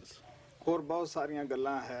dear ones. ਹੋਰ ਬਹੁਤ ਸਾਰੀਆਂ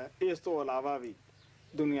ਗੱਲਾਂ ਹੈ ਇਸ ਤੋਂ ਇਲਾਵਾ ਵੀ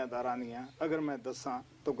ਦੁਨੀਆਦਾਰਾਂ ਦੀਆਂ, ਅਗਰ ਮੈਂ ਦੱਸਾਂ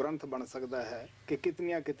ਤਾਂ ਗ੍ਰੰਥ ਬਣ ਸਕਦਾ ਹੈ ਕਿ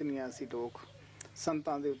ਕਿਤਨੀਆਂ ਅਸੀਂ ਲੋਕ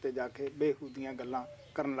ਸੰਤਾਂ ਦੇ ਉੱਤੇ ਜਾ ਕੇ ਬੇਹੂਦੀਆਂ ਗੱਲਾਂ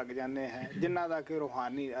ਕਰਨ ਲੱਗ ਜਾਂਦੇ ਹੈ, ਜਿਨ੍ਹਾਂ ਦਾ ਕਿ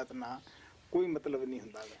ਰੂਹਾਨੀਅਤ ਨਾਲ ਕੋਈ ਮਤਲਬ ਨਹੀਂ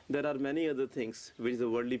ਹੁੰਦਾ। There are many other things which the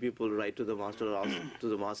worldly people write to the master or ask to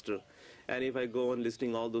the master, and if I go on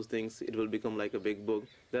listing all those things, it will become like a big book.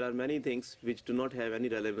 There are many things which do not have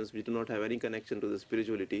any relevance, which do not have any connection to the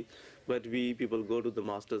spirituality, but we people go to the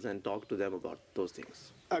masters and talk to them about those things.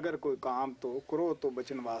 ਅਗਰ ਕੋਈ ਕਾਮ ਤੋਂ ਕ੍ਰੋਧ ਤੋਂ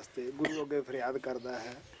ਬਚਣ ਵਾਸਤੇ ਗੁਰੂ ਅੱਗੇ ਫਰਿਆਦ ਕਰਦਾ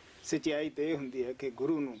ਹੈ, ਸੱਚਾਈ ਤੇ ਇਹ ਹੁੰਦੀ ਹੈ ਕਿ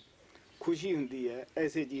ਗੁਰੂ ਨੂੰ ਖੁਸ਼ੀ ਹੁੰਦੀ ਹੈ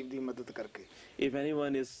ਐਸੇ ਜੀਵ ਦੀ ਮਦਦ ਕਰਕੇ। If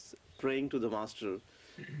anyone is praying to the master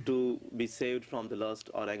to be saved from the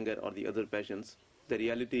lust or anger or the other passions, the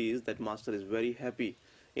reality is that master is very happy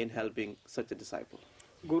in helping such a disciple.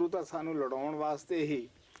 ਗੁਰੂ ਤਾਂ ਸਾਨੂੰ ਲੜਾਉਣ ਵਾਸਤੇ ਹੀ,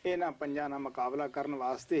 ਇਹਨਾਂ ਪੰਜਾਂ ਨਾਲ ਮੁਕਾਬਲਾ ਕਰਨ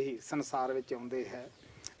ਵਾਸਤੇ ਹੀ ਸੰਸਾਰ ਵਿੱਚ ਆਉਂਦੇ ਹੈ।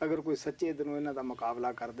 ਅਗਰ ਕੋਈ ਸੱਚੇ ਦਿਲੋਂ ਇਹਨਾਂ ਦਾ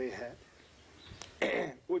ਮੁਕਾਬਲਾ ਕਰਦੇ ਹੈ,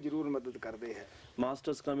 ਉਹ ਜ਼ਰੂਰ ਮਦਦ ਕਰਦੇ ਹੈ।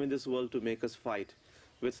 Masters come in this world to make us fight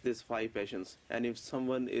with these 5 passions, and if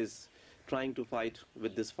someone is trying to fight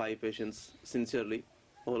with these 5 passions sincerely,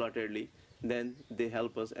 wholeheartedly, then they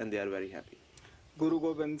help us and they are very happy. Guru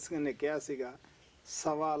Gobind Singh ਨੇ ਕਿਹਾ ਸੀਗਾ,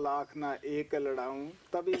 1.25 ਲੱਖ ਨਾ ਏਕ ਲੜਾਉਂ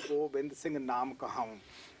ਤਬੀ ਗੋਬਿੰਦ ਸਿੰਘ ਨਾਮ ਕਹਾਉਂ।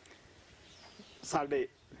 ਸਾਡੇ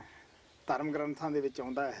ਧਰਮ ਗ੍ਰੰਥਾਂ ਦੇ ਵਿੱਚ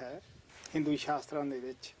ਆਉਂਦਾ ਹੈ, ਹਿੰਦੂ ਸ਼ਾਸਤਰਾਂ ਦੇ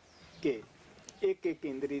ਵਿੱਚ, ਕਿ ਇੱਕ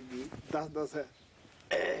ਇੰਦਰੀ ਦੀ 10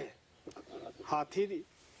 ਹਾਥੀ ਦੀ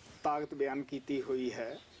ਤਾਕਤ ਬਿਆਨ ਕੀਤੀ ਹੋਈ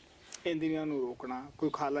ਹੈ। ਇੰਦਰੀਆਂ ਨੂੰ ਰੋਕਣਾ ਕੋਈ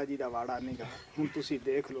ਖਾਲਾ ਜੀ ਦਾ ਵਾੜਾ ਨਹੀਂਗਾ। ਹੁਣ ਤੁਸੀਂ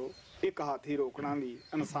ਦੇਖ ਲਓ, ਇੱਕ ਹਾਥੀ ਰੋਕਣਾ ਵੀ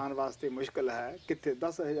ਇਨਸਾਨ ਵਾਸਤੇ ਮੁਸ਼ਕਲ ਹੈ, ਕਿੱਥੇ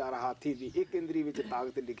 10,000 ਹਾਥੀ ਦੀ ਇੱਕ ਇੰਦਰੀ ਵਿੱਚ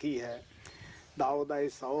ਤਾਕਤ ਲਿਖੀ ਹੈ। ਦਾਊ ਦਾ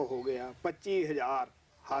 100 ਹੋ ਗਿਆ, 25,000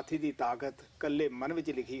 ਹਾਥੀ ਦੀ ਤਾਕਤ ਇਕੱਲੇ ਮਨ ਵਿੱਚ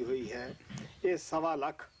ਲਿਖੀ ਹੋਈ ਹੈ। ਇਹ 1.25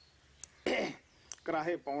 ਲੱਖ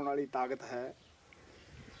ਕਰਾਹੇ ਪਾਉਣ ਵਾਲੀ ਤਾਕਤ ਹੈ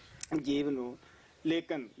ਜੀਵ ਨੂੰ।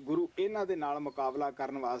 ਲੇਕਿਨ ਗੁਰੂ ਇਹਨਾਂ ਦੇ ਨਾਲ ਮੁਕਾਬਲਾ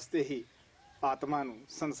ਕਰਨ ਵਾਸਤੇ ਹੀ ਆਤਮਾ ਨੂੰ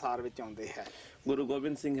ਸੰਸਾਰ ਵਿੱਚ ਆਉਂਦੇ ਹੈ। Guru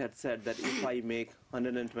Gobind Singh had said that if I make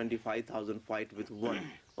 125,000 fight with one,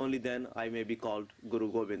 only then I may be called Guru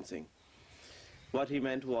Gobind Singh. What he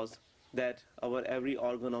meant was that our every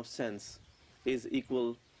organ of sense is equal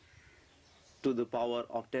to the power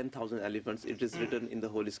of 10,000 elephants. It is written in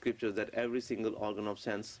the Holy Scriptures that every single organ of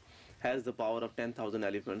sense has the power of 10,000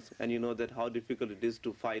 elephants, and you know that how difficult it is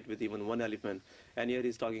to fight with even one elephant, and here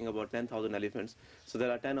he's talking about 10,000 elephants. So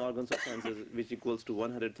there are 10 organs of senses which equals to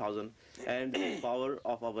 100,000, and the power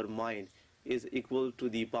of our mind is equal to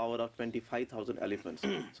the power of 25,000 elephants.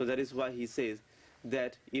 So that is why he says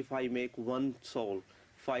that if I make one soul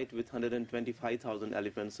fight with 125,000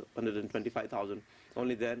 elephants, 125,000,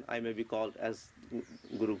 only then I may be called as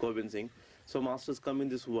Guru Gobind Singh. So masters come in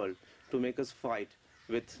this world to make us fight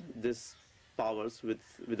with these powers, with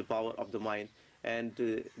the power of the mind, and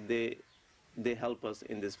they help us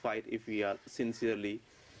in this fight if we are sincerely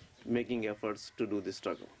making efforts to do this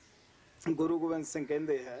struggle. Guru Gobind Singh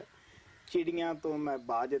ਕਹਿੰਦੇ ਹੈ, ਚਿੜੀਆਂ ਤੋਂ ਮੈਂ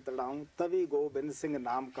ਬਾਜ ਤੜਾऊं, ਤਵੀ ਗੋਬਿੰਦ ਸਿੰਘ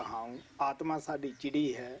ਨਾਮ ਕਹਾऊं, ਆਤਮਾ ਸਾਡੀ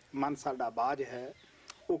ਚਿੜੀ ਹੈ, ਮਨ ਸਾਡਾ ਬਾਜ ਹੈ।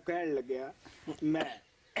 ਉਹ ਕਹਿਣ ਲੱਗਿਆ, ਮੈਂ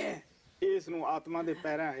ਇਸ ਨੂੰ ਆਤਮਾ ਦੇ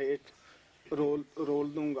ਪੈਰਾਂ ਹੇਠ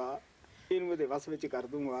ਰੋਲ ਦੂੰਗਾ, ਇਹਨੂੰ ਇਹਦੇ ਵਸ ਵਿੱਚ ਕਰ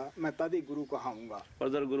ਦੂੰਗਾ, ਮੈਂ ਤਦ ਹੀ ਗੁਰੂ ਕਹਾਊਂਗਾ।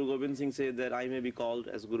 Further, Guru Gobind Singh said that I may be called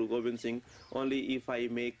as Guru Gobind Singh only if I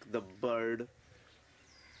make the bird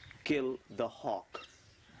kill the hawk.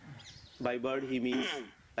 By bird he means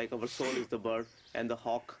like our soul is the bird and the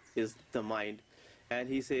hawk is the mind. And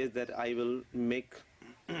he says that I will make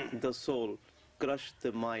the soul crush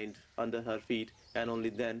the mind under her feet, and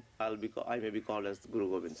only then I may be called as Guru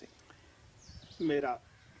Gobind Singh. ਮੇਰਾ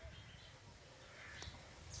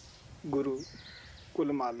ਗੁਰੂ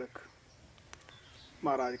ਕੁਲ ਮਾਲਕ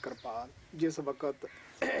ਮਹਾਰਾਜ ਕਿਰਪਾਲ ਜਿਸ ਵਕਤ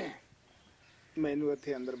ਮੈਨੂੰ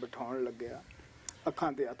ਇੱਥੇ ਅੰਦਰ ਬਿਠਾਉਣ ਲੱਗਿਆ,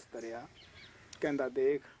 ਅੱਖਾਂ ਤੇ ਹੱਥ ਧਰਿਆ, ਕਹਿੰਦਾ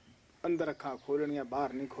ਦੇਖ ਅੰਦਰ ਅੱਖਾਂ ਖੋਲਣੀਆਂ,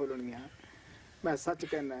 ਬਾਹਰ ਨਹੀਂ ਖੋਲਣੀਆਂ। ਮੈਂ ਸੱਚ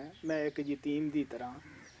ਕਹਿੰਦਾ, ਮੈਂ ਇੱਕ ਯਤੀਮ ਦੀ ਤਰ੍ਹਾਂ,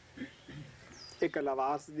 ਇੱਕ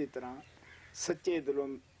ਲਵਾਸ ਦੀ ਤਰ੍ਹਾਂ ਸੱਚੇ ਦਿਲੋਂ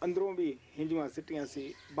ਅੰਦਰੋਂ ਵੀ ਹਿੰਜੂਆਂ ਸਿੱਟੀਆਂ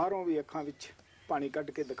ਸੀ, ਬਾਹਰੋਂ ਵੀ ਅੱਖਾਂ ਵਿੱਚ ਪਾਣੀ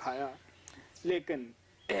ਕੱਢ ਕੇ ਦਿਖਾਇਆ, ਲੇਕਿਨ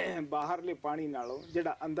ਬਾਹਰਲੇ ਪਾਣੀ ਨਾਲੋਂ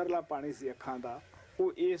ਜਿਹੜਾ ਅੰਦਰਲਾ ਪਾਣੀ ਸੀ ਅੱਖਾਂ ਦਾ,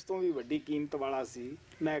 ਉਹ ਇਸ ਤੋਂ ਵੀ ਵੱਡੀ ਕੀਮਤ ਵਾਲਾ ਸੀ।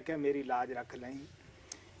 ਮੈਂ ਕਿਹਾ ਮੇਰੀ ਲਾਜ ਰੱਖ ਲਈ,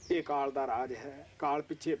 ਇਹ ਕਾਲ ਦਾ ਰਾਜ ਹੈ, ਕਾਲ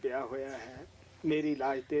ਪਿੱਛੇ ਪਿਆ ਹੋਇਆ ਹੈ, ਮੇਰੀ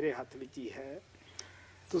ਲਾਜ ਤੇਰੇ ਹੱਥ ਵਿੱਚ ਹੀ ਹੈ।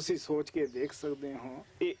 ਤੁਸੀਂ ਸੋਚ ਕੇ ਦੇਖ ਸਕਦੇ ਹੋ,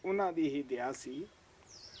 ਇਹ ਉਹਨਾਂ ਦੀ ਹੀ ਦਇਆ ਸੀ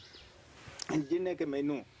ਜਿਹਨੇ ਕਿ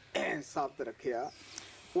ਮੈਨੂੰ ਸਾਬਤ ਰੱਖਿਆ।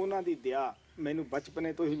 ਉਹਨਾਂ ਦੀ ਦਇਆ ਮੈਨੂੰ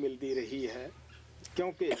ਬਚਪਨੇ ਤੋਂ ਹੀ ਮਿਲਦੀ ਰਹੀ ਹੈ,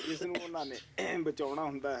 ਕਿਉਂਕਿ ਜਿਸ ਨੂੰ ਉਹਨਾਂ ਨੇ ਬਚਾਉਣਾ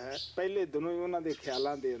ਹੁੰਦਾ ਹੈ, ਪਹਿਲੇ ਦਿਨੋਂ ਹੀ ਉਹਨਾਂ ਦੇ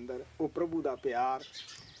ਖਿਆਲਾਂ ਦੇ ਅੰਦਰ ਉਹ ਪ੍ਰਭੂ ਦਾ ਪਿਆਰ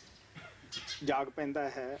ਜਾਗ ਪੈਂਦਾ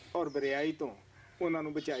ਹੈ ਔਰ ਬਰਿਆਈ ਤੋਂ ਉਹਨਾਂ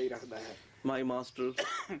ਨੂੰ ਬਚਾਈ ਰੱਖਦਾ ਹੈ। My master,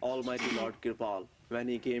 Almighty Lord Kirpal, when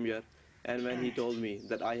he came here and when he told me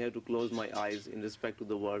that I have to close my eyes in respect to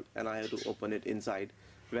the world and I have to open it inside,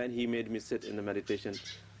 when he made me sit in the meditation,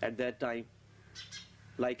 at that time,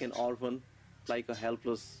 like an orphan, like a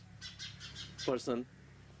helpless person,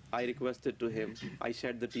 I requested to him, I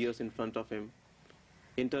shed the tears in front of him.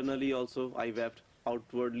 Internally also I wept,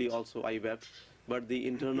 outwardly also I wept, but the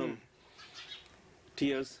internal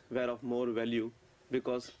tears were of more value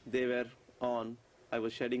because they were on. I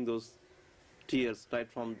was shedding those tears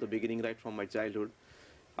right from the beginning, right from my childhood.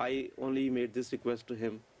 I only made this request to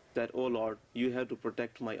him that, oh Lord, you have to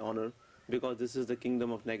protect my honor because this is the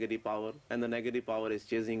kingdom of negative power and the negative power is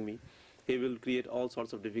chasing me. He will create all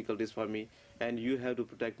sorts of difficulties for me and you have to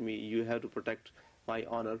protect me, you have to protect my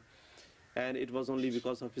honor. And it was only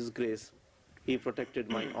because of his grace he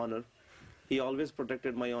protected my honor. He always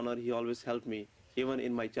protected my honor, he always helped me, even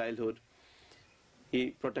in my childhood. He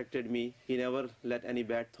protected me, he never let any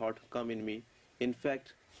bad thought come in me. In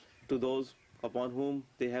fact, to those upon whom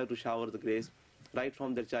they have to shower the grace, right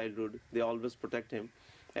from their childhood, they always protect him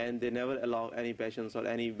and they never allow any passions or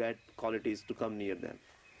any bad qualities to come near them.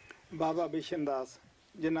 ਬਾਬਾ ਬਿਸ਼ਨ ਦਾਸ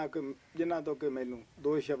ਜਿਨ੍ਹਾਂ ਤੋਂ ਕਿ ਮੈਨੂੰ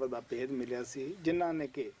ਦੋ ਸ਼ਬਦ ਦਾ ਭੇਦ ਮਿਲਿਆ ਸੀ, ਜਿਨ੍ਹਾਂ ਨੇ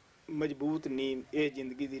ਕਿ ਮਜ਼ਬੂਤ ਨੀਂਹ ਇਹ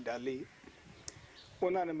ਜ਼ਿੰਦਗੀ ਦੀ ਡਾਲੀ,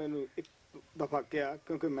 ਉਹਨਾਂ ਨੇ ਮੈਨੂੰ ਇੱਕ ਦਫਾ ਕਿਹਾ,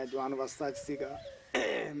 ਕਿਉਂਕਿ ਮੈਂ ਜਵਾਨ ਅਵਸਥਾ 'ਚ ਸੀਗਾ,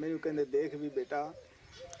 ਮੈਨੂੰ ਕਹਿੰਦੇ ਦੇਖ ਵੀ ਬੇਟਾ,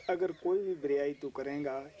 ਅਗਰ ਕੋਈ ਵੀ ਬੁਰਾਈ ਤੂੰ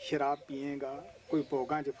ਕਰੇਗਾ, ਸ਼ਰਾਬ ਪੀਏਗਾ, ਕੋਈ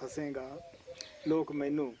ਭੋਗਾਂ 'ਚ ਫਸੇਗਾ, ਲੋਕ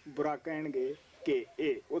ਮੈਨੂੰ ਬੁਰਾ ਕਹਿਣਗੇ ਕਿ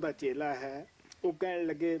ਇਹ ਉਹਦਾ ਚੇਲਾ ਹੈ। ਉਹ ਕਹਿਣ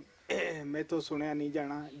ਲੱਗੇ ਮੈਥੋਂ ਸੁਣਿਆ ਨਹੀਂ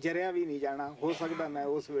ਜਾਣਾ, ਜਰਿਆ ਵੀ ਨਹੀਂ ਜਾਣਾ, ਹੋ ਸਕਦਾ ਮੈਂ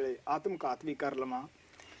ਉਸ ਵੇਲੇ ਆਤਮਘਾਤ ਵੀ ਕਰ ਲਵਾਂ।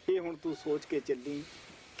 ਇਹ ਹੁਣ ਤੂੰ ਸੋਚ ਕੇ ਚੱਲੀ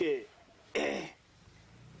ਕਿ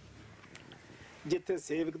ਜਿੱਥੇ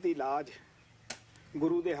ਸੇਵਕ ਦੀ ਲਾਜ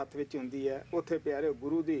ਗੁਰੂ ਦੇ ਹੱਥ ਵਿੱਚ ਹੁੰਦੀ ਹੈ, ਉੱਥੇ ਪਿਆਰਿਓ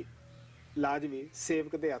ਗੁਰੂ ਦੀ ਲਾਜ ਵੀ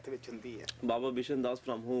ਸੇਵਕ ਦੇ ਹੱਥ ਵਿੱਚ ਹੁੰਦੀ ਹੈ। Baba Bishan Das,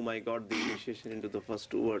 from whom I got the initiation into the first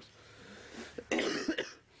two words,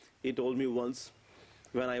 he told me once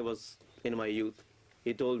when I was in my youth,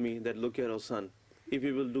 he told me that, look here, oh son, if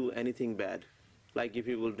you will do anything bad, like if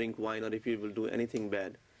you will drink wine or if you will do anything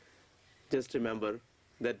bad, just remember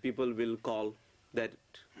that people will call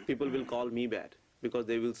me bad because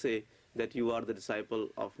they will say that you are the disciple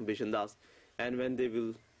of Bishan Das, and when they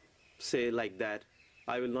will say like that,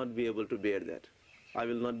 I will not be able to bear that. I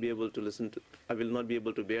will not be able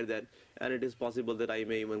to bear that, and it is possible that I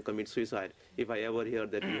may even commit suicide if I ever hear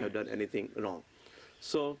that you have done anything wrong.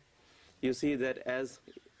 So you see that as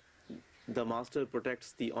the master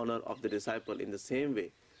protects the honor of the disciple, in the same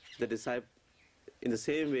way the disciple, in the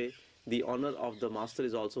same way, the honor of the master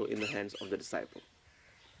is also in the hands of the disciple.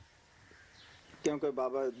 ਕਿਉਂਕਿ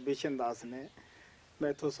ਬਾਬਾ ਬਿਸ਼ਨ ਦਾਸ ਨੇ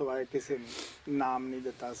ਮੈਥੋਂ ਸਿਵਾਏ ਕਿਸੇ ਨੂੰ ਨਾਮ ਨਹੀਂ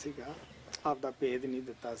ਦਿੱਤਾ ਸੀਗਾ, ਆਪਦਾ ਭੇਦ ਨਹੀਂ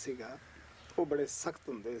ਦਿੱਤਾ ਸੀਗਾ। ਉਹ ਬੜੇ ਸਖਤ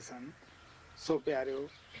ਹੁੰਦੇ ਸਨ। ਸੋ ਪਿਆਰਿਓ,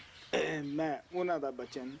 ਮੈਂ ਉਹਨਾਂ ਦਾ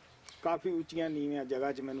ਬਚਨ ਕਾਫੀ ਉੱਚੀਆਂ ਨੀਵੀਆਂ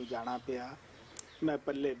ਜਗ੍ਹਾ 'ਚ ਮੈਨੂੰ ਜਾਣਾ ਪਿਆ। ਮੈਂ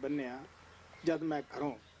ਪੱਲੇ ਬੰਨਿਆ। ਜਦ ਮੈਂ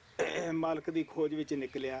ਘਰੋਂ ਮਾਲਕ ਦੀ ਖੋਜ ਵਿੱਚ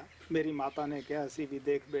ਨਿਕਲਿਆ, ਮੇਰੀ ਮਾਤਾ ਨੇ ਕਿਹਾ ਸੀ ਵੀ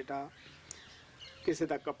ਦੇਖ ਬੇਟਾ, ਕਿਸੇ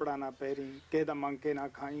ਦਾ ਕੱਪੜਾ ਨਾ ਪਹਿਰੀ, ਕਿਸੇ ਦਾ ਮੰਗ ਕੇ ਨਾ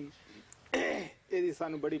ਖਾਈ, ਇਹਦੀ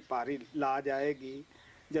ਸਾਨੂੰ ਬੜੀ ਭਾਰੀ ਲਾਜ ਆਏਗੀ।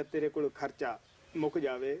 ਜਦ ਤੇਰੇ ਕੋਲ ਖਰਚਾ ਮੁੱਕ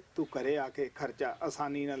ਜਾਵੇ, ਤੂੰ ਘਰੇ ਆ ਕੇ ਖਰਚਾ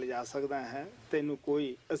ਆਸਾਨੀ ਨਾਲ ਲਿਜਾ ਸਕਦਾ ਹੈ। ਤੈਨੂੰ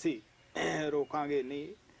ਕੋਈ ਅਸੀਂ ਰੋਕਾਂਗੇ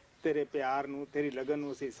ਨਹੀਂ। ਤੇਰੇ ਪਿਆਰ ਨੂੰ, ਤੇਰੀ ਲਗਨ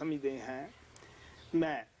ਨੂੰ ਅਸੀਂ ਸਮਝਦੇ ਹਾਂ।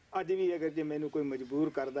 ਮੈਂ ਅੱਜ ਵੀ ਅਗਰ ਜੇ ਮੈਨੂੰ ਕੋਈ ਮਜਬੂਰ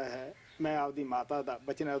ਕਰਦਾ ਹੈ, ਮੈਂ ਆਪਦੀ ਮਾਤਾ ਦਾ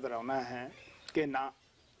ਬਚਨ ਦੁਹਰਾਉਣਾ ਹੈ ਕਿ ਨਾ,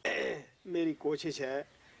 ਮੇਰੀ ਕੋਸ਼ਿਸ਼ ਹੈ।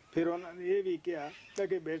 ਫਿਰ ਉਹਨਾਂ ਨੇ ਇਹ ਵੀ ਕਿਹਾ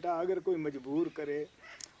ਕਿ ਬੇਟਾ, ਅਗਰ ਕੋਈ ਮਜਬੂਰ ਕਰੇ,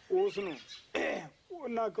 ਉਸ ਨੂੰ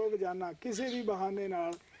ਉਹਨਾਂ ਕੋ ਰੋਜ਼ਾਨਾ ਕਿਸੇ ਵੀ ਬਹਾਨੇ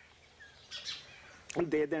ਨਾਲ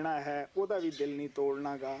ਦੇ ਦੇਣਾ ਹੈ, ਉਹਦਾ ਵੀ ਦਿਲ ਨਹੀਂ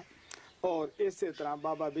ਤੋੜਨਾਗਾ। ਔਰ ਇਸੇ ਤਰ੍ਹਾਂ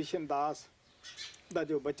ਬਾਬਾ ਬਿਸ਼ਨ ਦਾਸ ਦਾ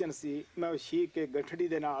ਜੋ ਬਚਨ ਸੀ, ਮੈਂ ਉਹ ਸ਼ੀਕ ਕੇ ਗਠੜੀ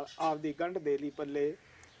ਦੇ ਨਾਲ ਆਪਦੀ ਗੰਢ ਦੇ ਲਈ ਪੱਲੇ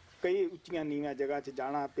ਕਈ ਉੱਚੀਆਂ ਨੀਵੀਆਂ ਜਗ੍ਹਾ 'ਚ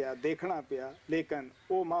ਜਾਣਾ ਪਿਆ, ਦੇਖਣਾ ਪਿਆ। ਲੇਕਿਨ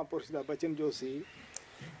ਉਹ ਮਹਾਂਪੁਰਸ਼ ਦਾ ਬਚਨ ਜੋ ਸੀ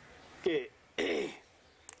ਕਿ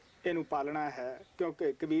ਇਹਨੂੰ ਪਾਲਣਾ ਹੈ,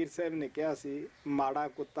 ਕਿਉਂਕਿ ਕਬੀਰ ਸਾਹਿਬ ਨੇ ਕਿਹਾ ਸੀ, ਮਾੜਾ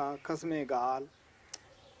ਕੁੱਤਾ ਖਸਮੇ ਗਾਲ,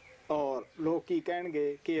 ਔਰ ਲੋਕ ਕੀ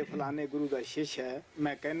ਕਹਿਣਗੇ ਕਿ ਇਹ ਫਲਾਣੇ ਗੁਰੂ ਦਾ ਸ਼ਿਸ਼ ਹੈ।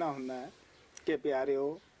 ਮੈਂ ਕਹਿਣਾ ਹੁੰਦਾ ਕਿ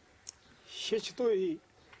ਪਿਆਰਿਓ, ਸ਼ਿਸ਼ ਤੋਂ ਹੀ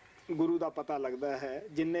ਗੁਰੂ ਦਾ ਪਤਾ ਲੱਗਦਾ ਹੈ।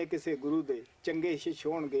 ਜਿੰਨੇ ਕਿਸੇ ਗੁਰੂ ਦੇ ਚੰਗੇ ਸ਼ਿਸ਼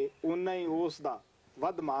ਹੋਣਗੇ, ਉਨਾ ਹੀ ਉਸ ਦਾ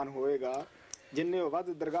ਵੱਧ ਮਾਨ ਹੋਏਗਾ। ਜਿੰਨੇ ਉਹ ਵੱਧ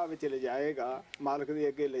ਦਰਗਾਹ ਵਿੱਚ ਲਿਜਾਏਗਾ, ਮਾਲਕ ਦੇ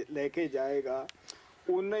ਅੱਗੇ ਲੈ ਕੇ ਜਾਏਗਾ,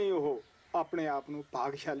 ਉਨਾ ਹੀ ਉਹ ਆਪਣੇ ਆਪ ਨੂੰ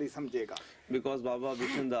ਭਾਗਸ਼ਾਲੀ ਸਮਝੇਗਾ। Because Baba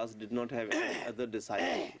Bishan Das did not have any other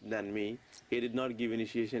disciple than me, he did not give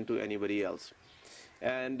initiation to anybody else.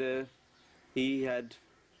 And he had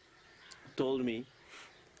told me,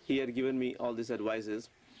 he had given me all these advices.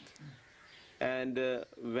 And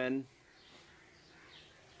when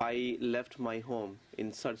I left my home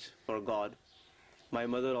in search for God, my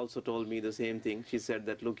mother also told me the same thing. She said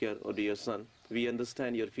that, look here, oh dear son, we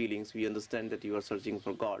understand your feelings, we understand that you are searching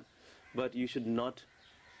for God, but you should not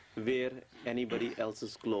wear anybody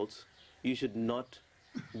else's clothes. You should not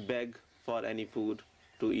beg for any food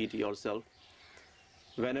to eat yourself.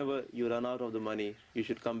 Whenever you run out of the money, you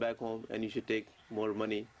should come back home and you should take more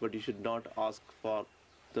money, but you should not ask for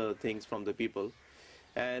the things from the people.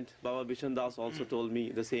 And Baba Bishan Das also told me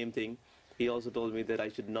the same thing. He also told me that I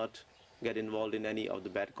should not get involved in any of the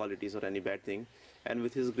bad qualities or any bad thing. And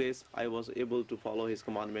with his grace, I was able to follow his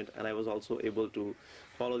commandment, and I was also able to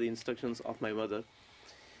follow the instructions of my mother,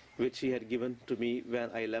 which she had given to me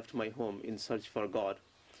when I left my home in search for God.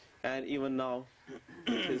 And even now,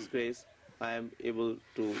 with his grace, I am able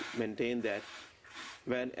to maintain that.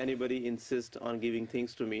 When anybody insists on giving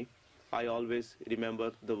things to me, I always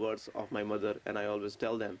remember the words of my mother, and I always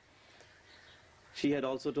tell them. She had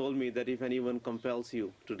also told me that if anyone compels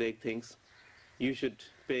you to take things, you should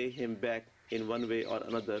pay him back in one way or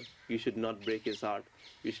another. You should not break his heart.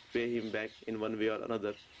 You should pay him back in one way or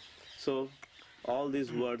another. So all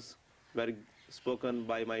these words were spoken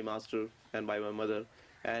by my master and by my mother,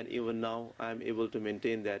 and even now I am able to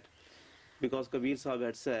maintain that. Because Kabir Sahib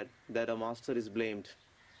had said that a master is blamed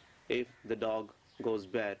if the dog goes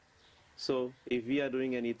bad. So if we are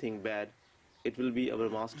doing anything bad, it will be our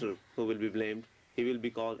master who will be blamed. He will be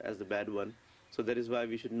called as the bad one. So that is why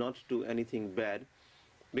we should not do anything bad,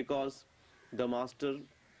 because the master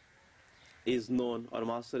is known, or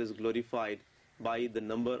master is glorified by the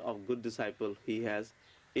number of good disciples he has.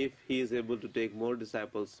 If he is able to take more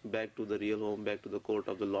disciples back to the real home, back to the court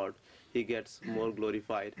of the Lord, he gets more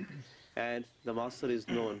glorified. And the master is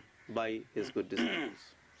known by his good disciples.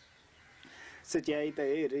 ਸੱਚਾਈ ਤਾਂ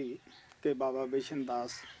ਇਹ ਰਹੀ ਕਿ ਬਾਬਾ ਬਿਸ਼ਨ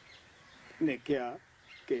ਦਾਸ ਨੇ ਕਿਹਾ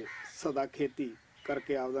ਕਿ ਸਦਾ ਖੇਤੀ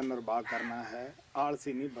ਕਰਕੇ ਆਪਦਾ ਨਿਰਵਾਹ ਕਰਨਾ ਹੈ,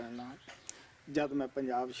 ਆਲਸੀ ਨਹੀਂ ਬਣਨਾ। ਜਦ ਮੈਂ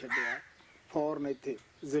ਪੰਜਾਬ ਛੱਡਿਆ, ਫੌਰਨ ਇੱਥੇ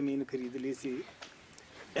ਜ਼ਮੀਨ ਖਰੀਦ ਲਈ ਸੀ।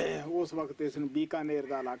 ਉਸ ਵਕਤ ਇਸ ਨੂੰ ਬੀਕਾਨੇਰ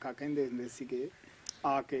ਦਾ ਇਲਾਕਾ ਕਹਿੰਦੇ ਹੁੰਦੇ ਸੀਗੇ।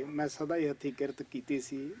 ਆ ਕੇ ਮੈਂ ਸਦਾ ਹੀ ਹੱਥੀਂ ਕਿਰਤ ਕੀਤੀ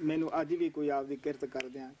ਸੀ। ਮੈਨੂੰ ਅੱਜ ਵੀ ਕੋਈ ਆਪਦੀ ਕਿਰਤ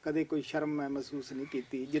ਕਰਦਿਆਂ ਕਦੇ ਕੋਈ ਸ਼ਰਮ ਮੈਂ ਮਹਿਸੂਸ ਨਹੀਂ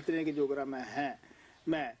ਕੀਤੀ। ਜਿਤਨੇ ਕਿ ਜੋਗਰਾ ਮੈਂ ਹੈ,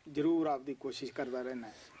 ਮੈਂ ਜ਼ਰੂਰ ਆਪਦੀ ਕੋਸ਼ਿਸ਼ ਕਰਦਾ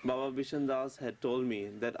ਰਹਿਣਾ। Baba Bishan Das had told me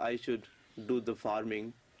that I should do the farming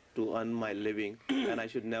to earn my living, and I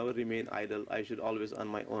should never remain idle. I should always earn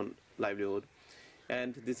my own livelihood.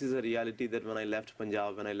 And this is a reality that when I left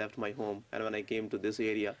Punjab, when I left my home, and when I came to this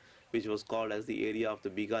area, which was called as the area of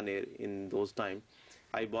the Bikaner in those times,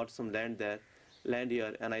 I bought some land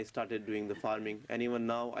here, and I started doing the farming. And even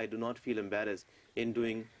now, I do not feel embarrassed in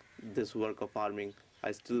doing this work of farming,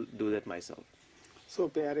 I still do that myself. ਸੋ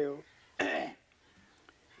ਪਿਆਰਿਓ,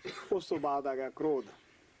 ਉਸ ਤੋਂ ਬਾਅਦ ਆ ਗਿਆ ਕ੍ਰੋਧ।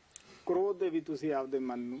 ਕ੍ਰੋਧ ਦੇ ਵੀ ਤੁਸੀਂ ਆਪਦੇ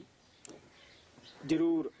ਮਨ ਨੂੰ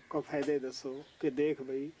ਜ਼ਰੂਰ ਕੋ ਫਾਇਦੇ ਦੱਸੋ ਕਿ ਦੇਖ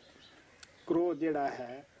ਬਈ ਕ੍ਰੋਧ ਜਿਹੜਾ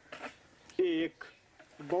ਹੈ ਇਹ ਇੱਕ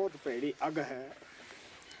ਬਹੁਤ ਭੈੜੀ ਅੱਗ ਹੈ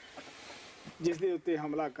ਜਿਸ ਦੇ ਉੱਤੇ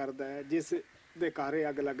ਹਮਲਾ ਕਰਦਾ ਹੈ, ਜਿਸ ਦੇ ਘਰੇ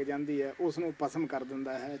ਅੱਗ ਲੱਗ ਜਾਂਦੀ ਹੈ ਉਸ ਨੂੰ ਭਸਮ ਕਰ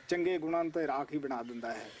ਦਿੰਦਾ ਹੈ, ਚੰਗੇ ਗੁਣਾਂ ਨੂੰ ਤੇ ਰਾਖ ਹੀ ਬਣਾ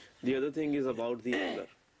ਦਿੰਦਾ ਹੈ। The other thing is about the anger.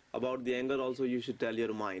 About the anger also you should tell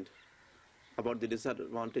your mind. About the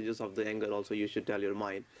disadvantages of the anger also you should tell your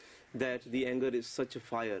mind that the anger is such a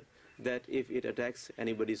fire that if it attacks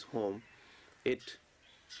anybody's home, it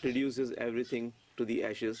reduces everything to the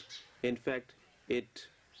ashes. In fact, it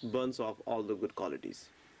burns off all the good qualities.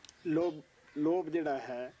 ਲੋਭ ਜਿਹੜਾ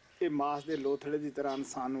ਹੈ ਇਹ ਮਾਸ ਦੇ ਲੋਥੜੇ ਦੀ ਤਰ੍ਹਾਂ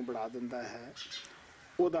ਇਨਸਾਨ ਨੂੰ ਬਣਾ ਦਿੰਦਾ ਹੈ।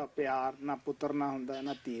 ਉਹਦਾ ਪਿਆਰ ਨਾ ਪੁੱਤਰ ਨਾ ਹੁੰਦਾ ਹੈ,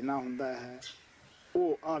 ਨਾ ਧੀ ਨਾ ਹੁੰਦਾ ਹੈ।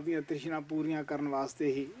 ਉਹ ਆਪਦੀਆਂ ਤ੍ਰਿਸ਼ਨਾ ਪੂਰੀਆਂ ਕਰਨ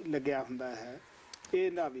ਵਾਸਤੇ ਹੀ ਲੱਗਿਆ ਹੁੰਦਾ ਹੈ।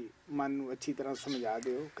 ਇਹਦਾ ਵੀ ਮਨ ਨੂੰ ਅੱਛੀ ਤਰ੍ਹਾਂ ਸਮਝਾ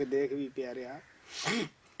ਦਿਓ ਕਿ ਦੇਖ ਵੀ ਪਿਆਰਿਆ,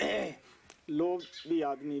 ਲੋਭ ਵੀ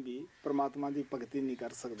ਆਦਮੀ ਵੀ ਪਰਮਾਤਮਾ ਦੀ ਭਗਤੀ ਨਹੀਂ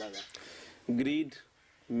ਕਰ ਸਕਦਾ ਗਾ। Greed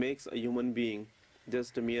makes a human being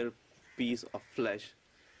just a mere piece of flesh.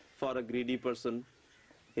 For a greedy person,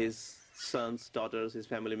 his sons, daughters, his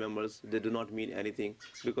family members, they do not mean anything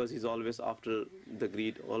because he's always after the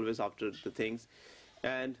greed, always after the things.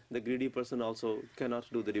 And the greedy person also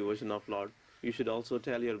cannot do the devotion of Lord. You should also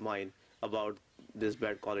tell your mind about this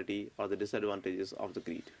bad quality or the disadvantages of the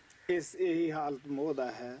greed. ਇਸ ਇਹੀ ਹਾਲਤ ਮੋਹ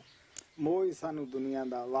ਦਾ ਹੈ। ਮੋਹ ਹੀ ਸਾਨੂੰ ਦੁਨੀਆ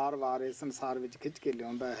ਦਾ ਵਾਰ-ਵਾਰ ਇਸ ਸੰਸਾਰ ਵਿੱਚ ਖਿੱਚ ਕੇ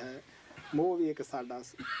ਲਿਆਉਂਦਾ ਹੈ। ਮੋਹ ਵੀ ਇੱਕ ਸਾਡਾ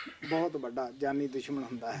ਬਹੁਤ ਵੱਡਾ ਜਾਨੀ ਦੁਸ਼ਮਣ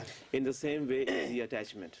ਹੁੰਦਾ ਹੈ। In the same way is the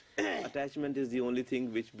attachment. Attachment is the only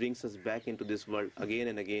thing which brings us back into this world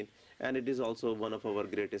again and again, and it is also one of our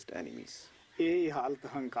greatest enemies. ਇਹੀ ਹਾਲਤ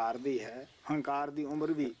ਹੰਕਾਰ ਦੀ ਹੈ। ਹੰਕਾਰ ਦੀ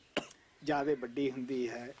ਉਮਰ ਵੀ ਜ਼ਿਆਦਾ ਵੱਡੀ ਹੁੰਦੀ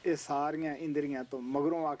ਹੈ। ਇਹ ਸਾਰੀਆਂ ਇੰਦਰੀਆਂ ਤੋਂ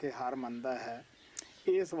ਮਗਰੋਂ ਆ ਕੇ ਹਾਰ ਮੰਨਦਾ ਹੈ।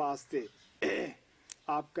 ਇਸ ਵਾਸਤੇ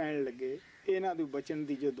ਆਪ ਕਹਿਣ ਲੱਗੇ ਇਹਨਾਂ ਦੀ ਬਚਨ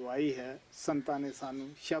ਦੀ ਜੋ ਦਵਾਈ ਹੈ, ਸੰਤਾਂ ਨੇ ਸਾਨੂੰ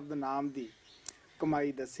ਸ਼ਬਦ ਨਾਮ ਦੀ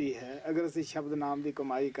ਕਮਾਈ ਦੱਸੀ ਹੈ। ਅਗਰ ਅਸੀਂ ਸ਼ਬਦ ਨਾਮ ਦੀ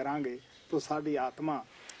ਕਮਾਈ ਕਰਾਂਗੇ ਤਾਂ ਸਾਡੀ ਆਤਮਾ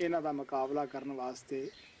ਇਹਨਾਂ ਦਾ ਮੁਕਾਬਲਾ ਕਰਨ ਵਾਸਤੇ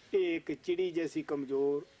ਇਹ ਇੱਕ ਚਿੜੀ ਜੈਸੀ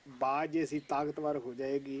ਕਮਜ਼ੋਰ, ਬਾਜ ਜੈਸੀ ਤਾਕਤਵਰ ਹੋ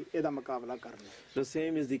ਜਾਏਗੀ ਇਹਦਾ ਮੁਕਾਬਲਾ ਕਰਨਾ। The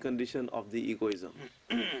same is the condition of the egoism.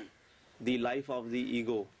 The life of the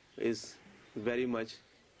ego is very much,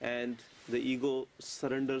 and the ego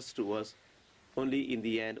surrenders to us only in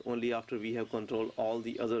the end, only after we have controlled all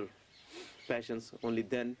the other passions, only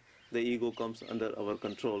then the ego comes under our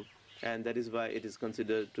control, and that is why it is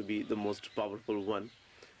considered to be the most powerful one.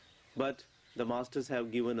 But the masters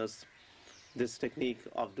have given us this technique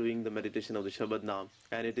of doing the meditation of the Shabad Naam,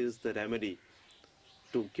 and it is the remedy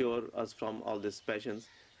to cure us from all these passions.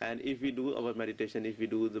 And if we do our meditation, if we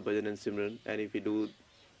do the bhajan and simran, and if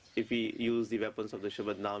we use the weapons of the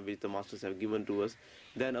Shabad Naam which the masters have given to us,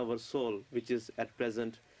 then our soul, which is at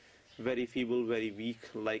present very feeble, very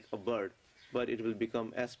weak like a bird, but it will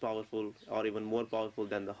become as powerful or even more powerful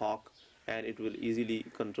than the hawk, and it will easily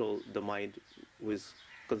control the mind, who is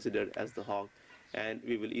considered as the hawk, and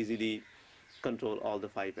we will easily control all the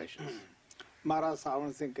five passions. ਮਹਾਰਾਜ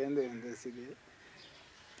ਸਾਵਣ ਸਿੰਘ ਕਹਿੰਦੇ ਹੁੰਦੇ ਸੀਗੇ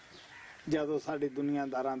ਜਦੋਂ ਸਾਡੀ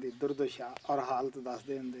ਦੁਨੀਆਦਾਰਾਂ ਦੀ ਦੁਰਦਸ਼ਾ ਔਰ ਹਾਲਤ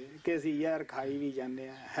ਦੱਸਦੇ ਹੁੰਦੇ ਕਿ ਅਸੀਂ ਯਾਰ ਖਾਈ ਵੀ ਜਾਂਦੇ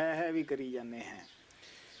ਆ, ਹੈ ਵੀ ਕਰੀ ਜਾਂਦੇ ਹਾਂ।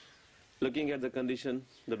 Looking at the condition,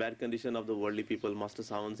 the bad condition of the worldly people, Master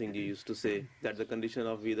Sawan Singh Ji used to say that the condition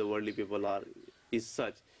of we the worldly people is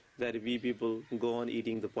such that we people go on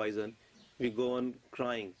eating the poison, we go on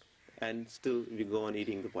crying, and still we go on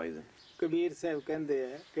eating the poison. Kabir Sahib ਕਹਿੰਦੇ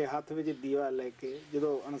ਆ ਕਿ ਹੱਥ ਵਿੱਚ ਦੀਵਾ ਲੈ ਕੇ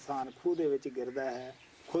ਜਦੋਂ ਇਨਸਾਨ ਖੂਹ ਦੇ ਵਿੱਚ ਗਿਰਦਾ ਹੈ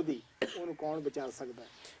ਖੁਦ ਹੀ ਉਹਨੂੰ ਕੌਣ ਬਚਾ ਸਕਦਾ ਹੈ।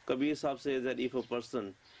 Kabir Sahib says that if a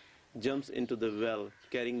person jumps into the well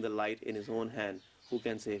carrying the light in his own hand, who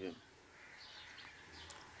can save him?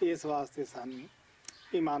 ਇਸ ਵਾਸਤੇ ਸਾਨੂੰ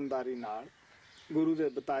ਇਮਾਨਦਾਰੀ ਨਾਲ ਗੁਰੂ ਦੇ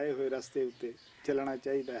ਬਤਾਏ ਹੋਏ ਰਸਤੇ ਉੱਤੇ ਚੱਲਣਾ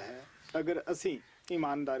ਚਾਹੀਦਾ ਹੈ। ਅਗਰ ਅਸੀਂ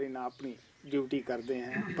ਇਮਾਨਦਾਰੀ ਨਾਲ ਆਪਣੀ ਡਿਊਟੀ ਕਰਦੇ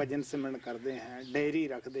ਹਾਂ, ਭਜਨ ਸਿਮਰਨ ਕਰਦੇ ਹਾਂ, ਡਾਇਰੀ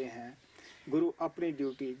ਰੱਖਦੇ ਹਾਂ, ਗੁਰੂ ਆਪਣੀ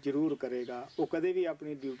ਡਿਊਟੀ ਜ਼ਰੂਰ ਕਰੇਗਾ। ਉਹ ਕਦੇ ਵੀ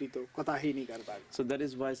ਆਪਣੀ ਡਿਊਟੀ ਤੋਂ ਕੋਤਾਹੀ ਨਹੀਂ ਕਰਦਾ। So that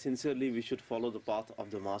is why sincerely we should follow the path of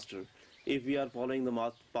the master. If we are following the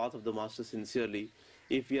path of the master sincerely,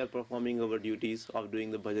 if we are performing our duties of doing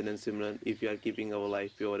the bhajan and simran, if we are keeping our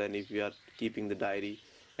life pure, and if we are keeping the diary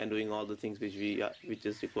and doing all the things which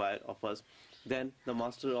is required of us, then the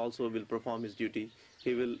master also will perform his duty.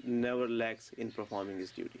 He will never lax in performing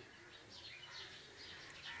his duty.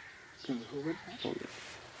 Okay.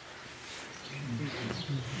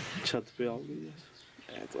 छत पे आओगे?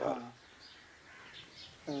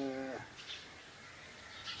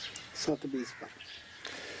 सतबीस पर।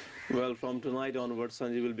 Well, from tonight onwards,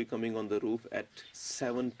 Sanjay will be coming on the roof at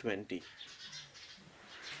 7:20.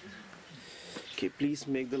 Okay, please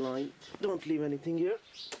make the line. Don't leave anything here.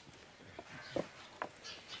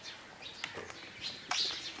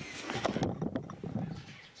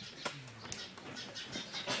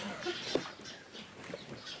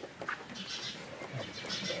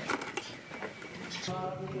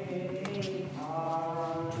 Hare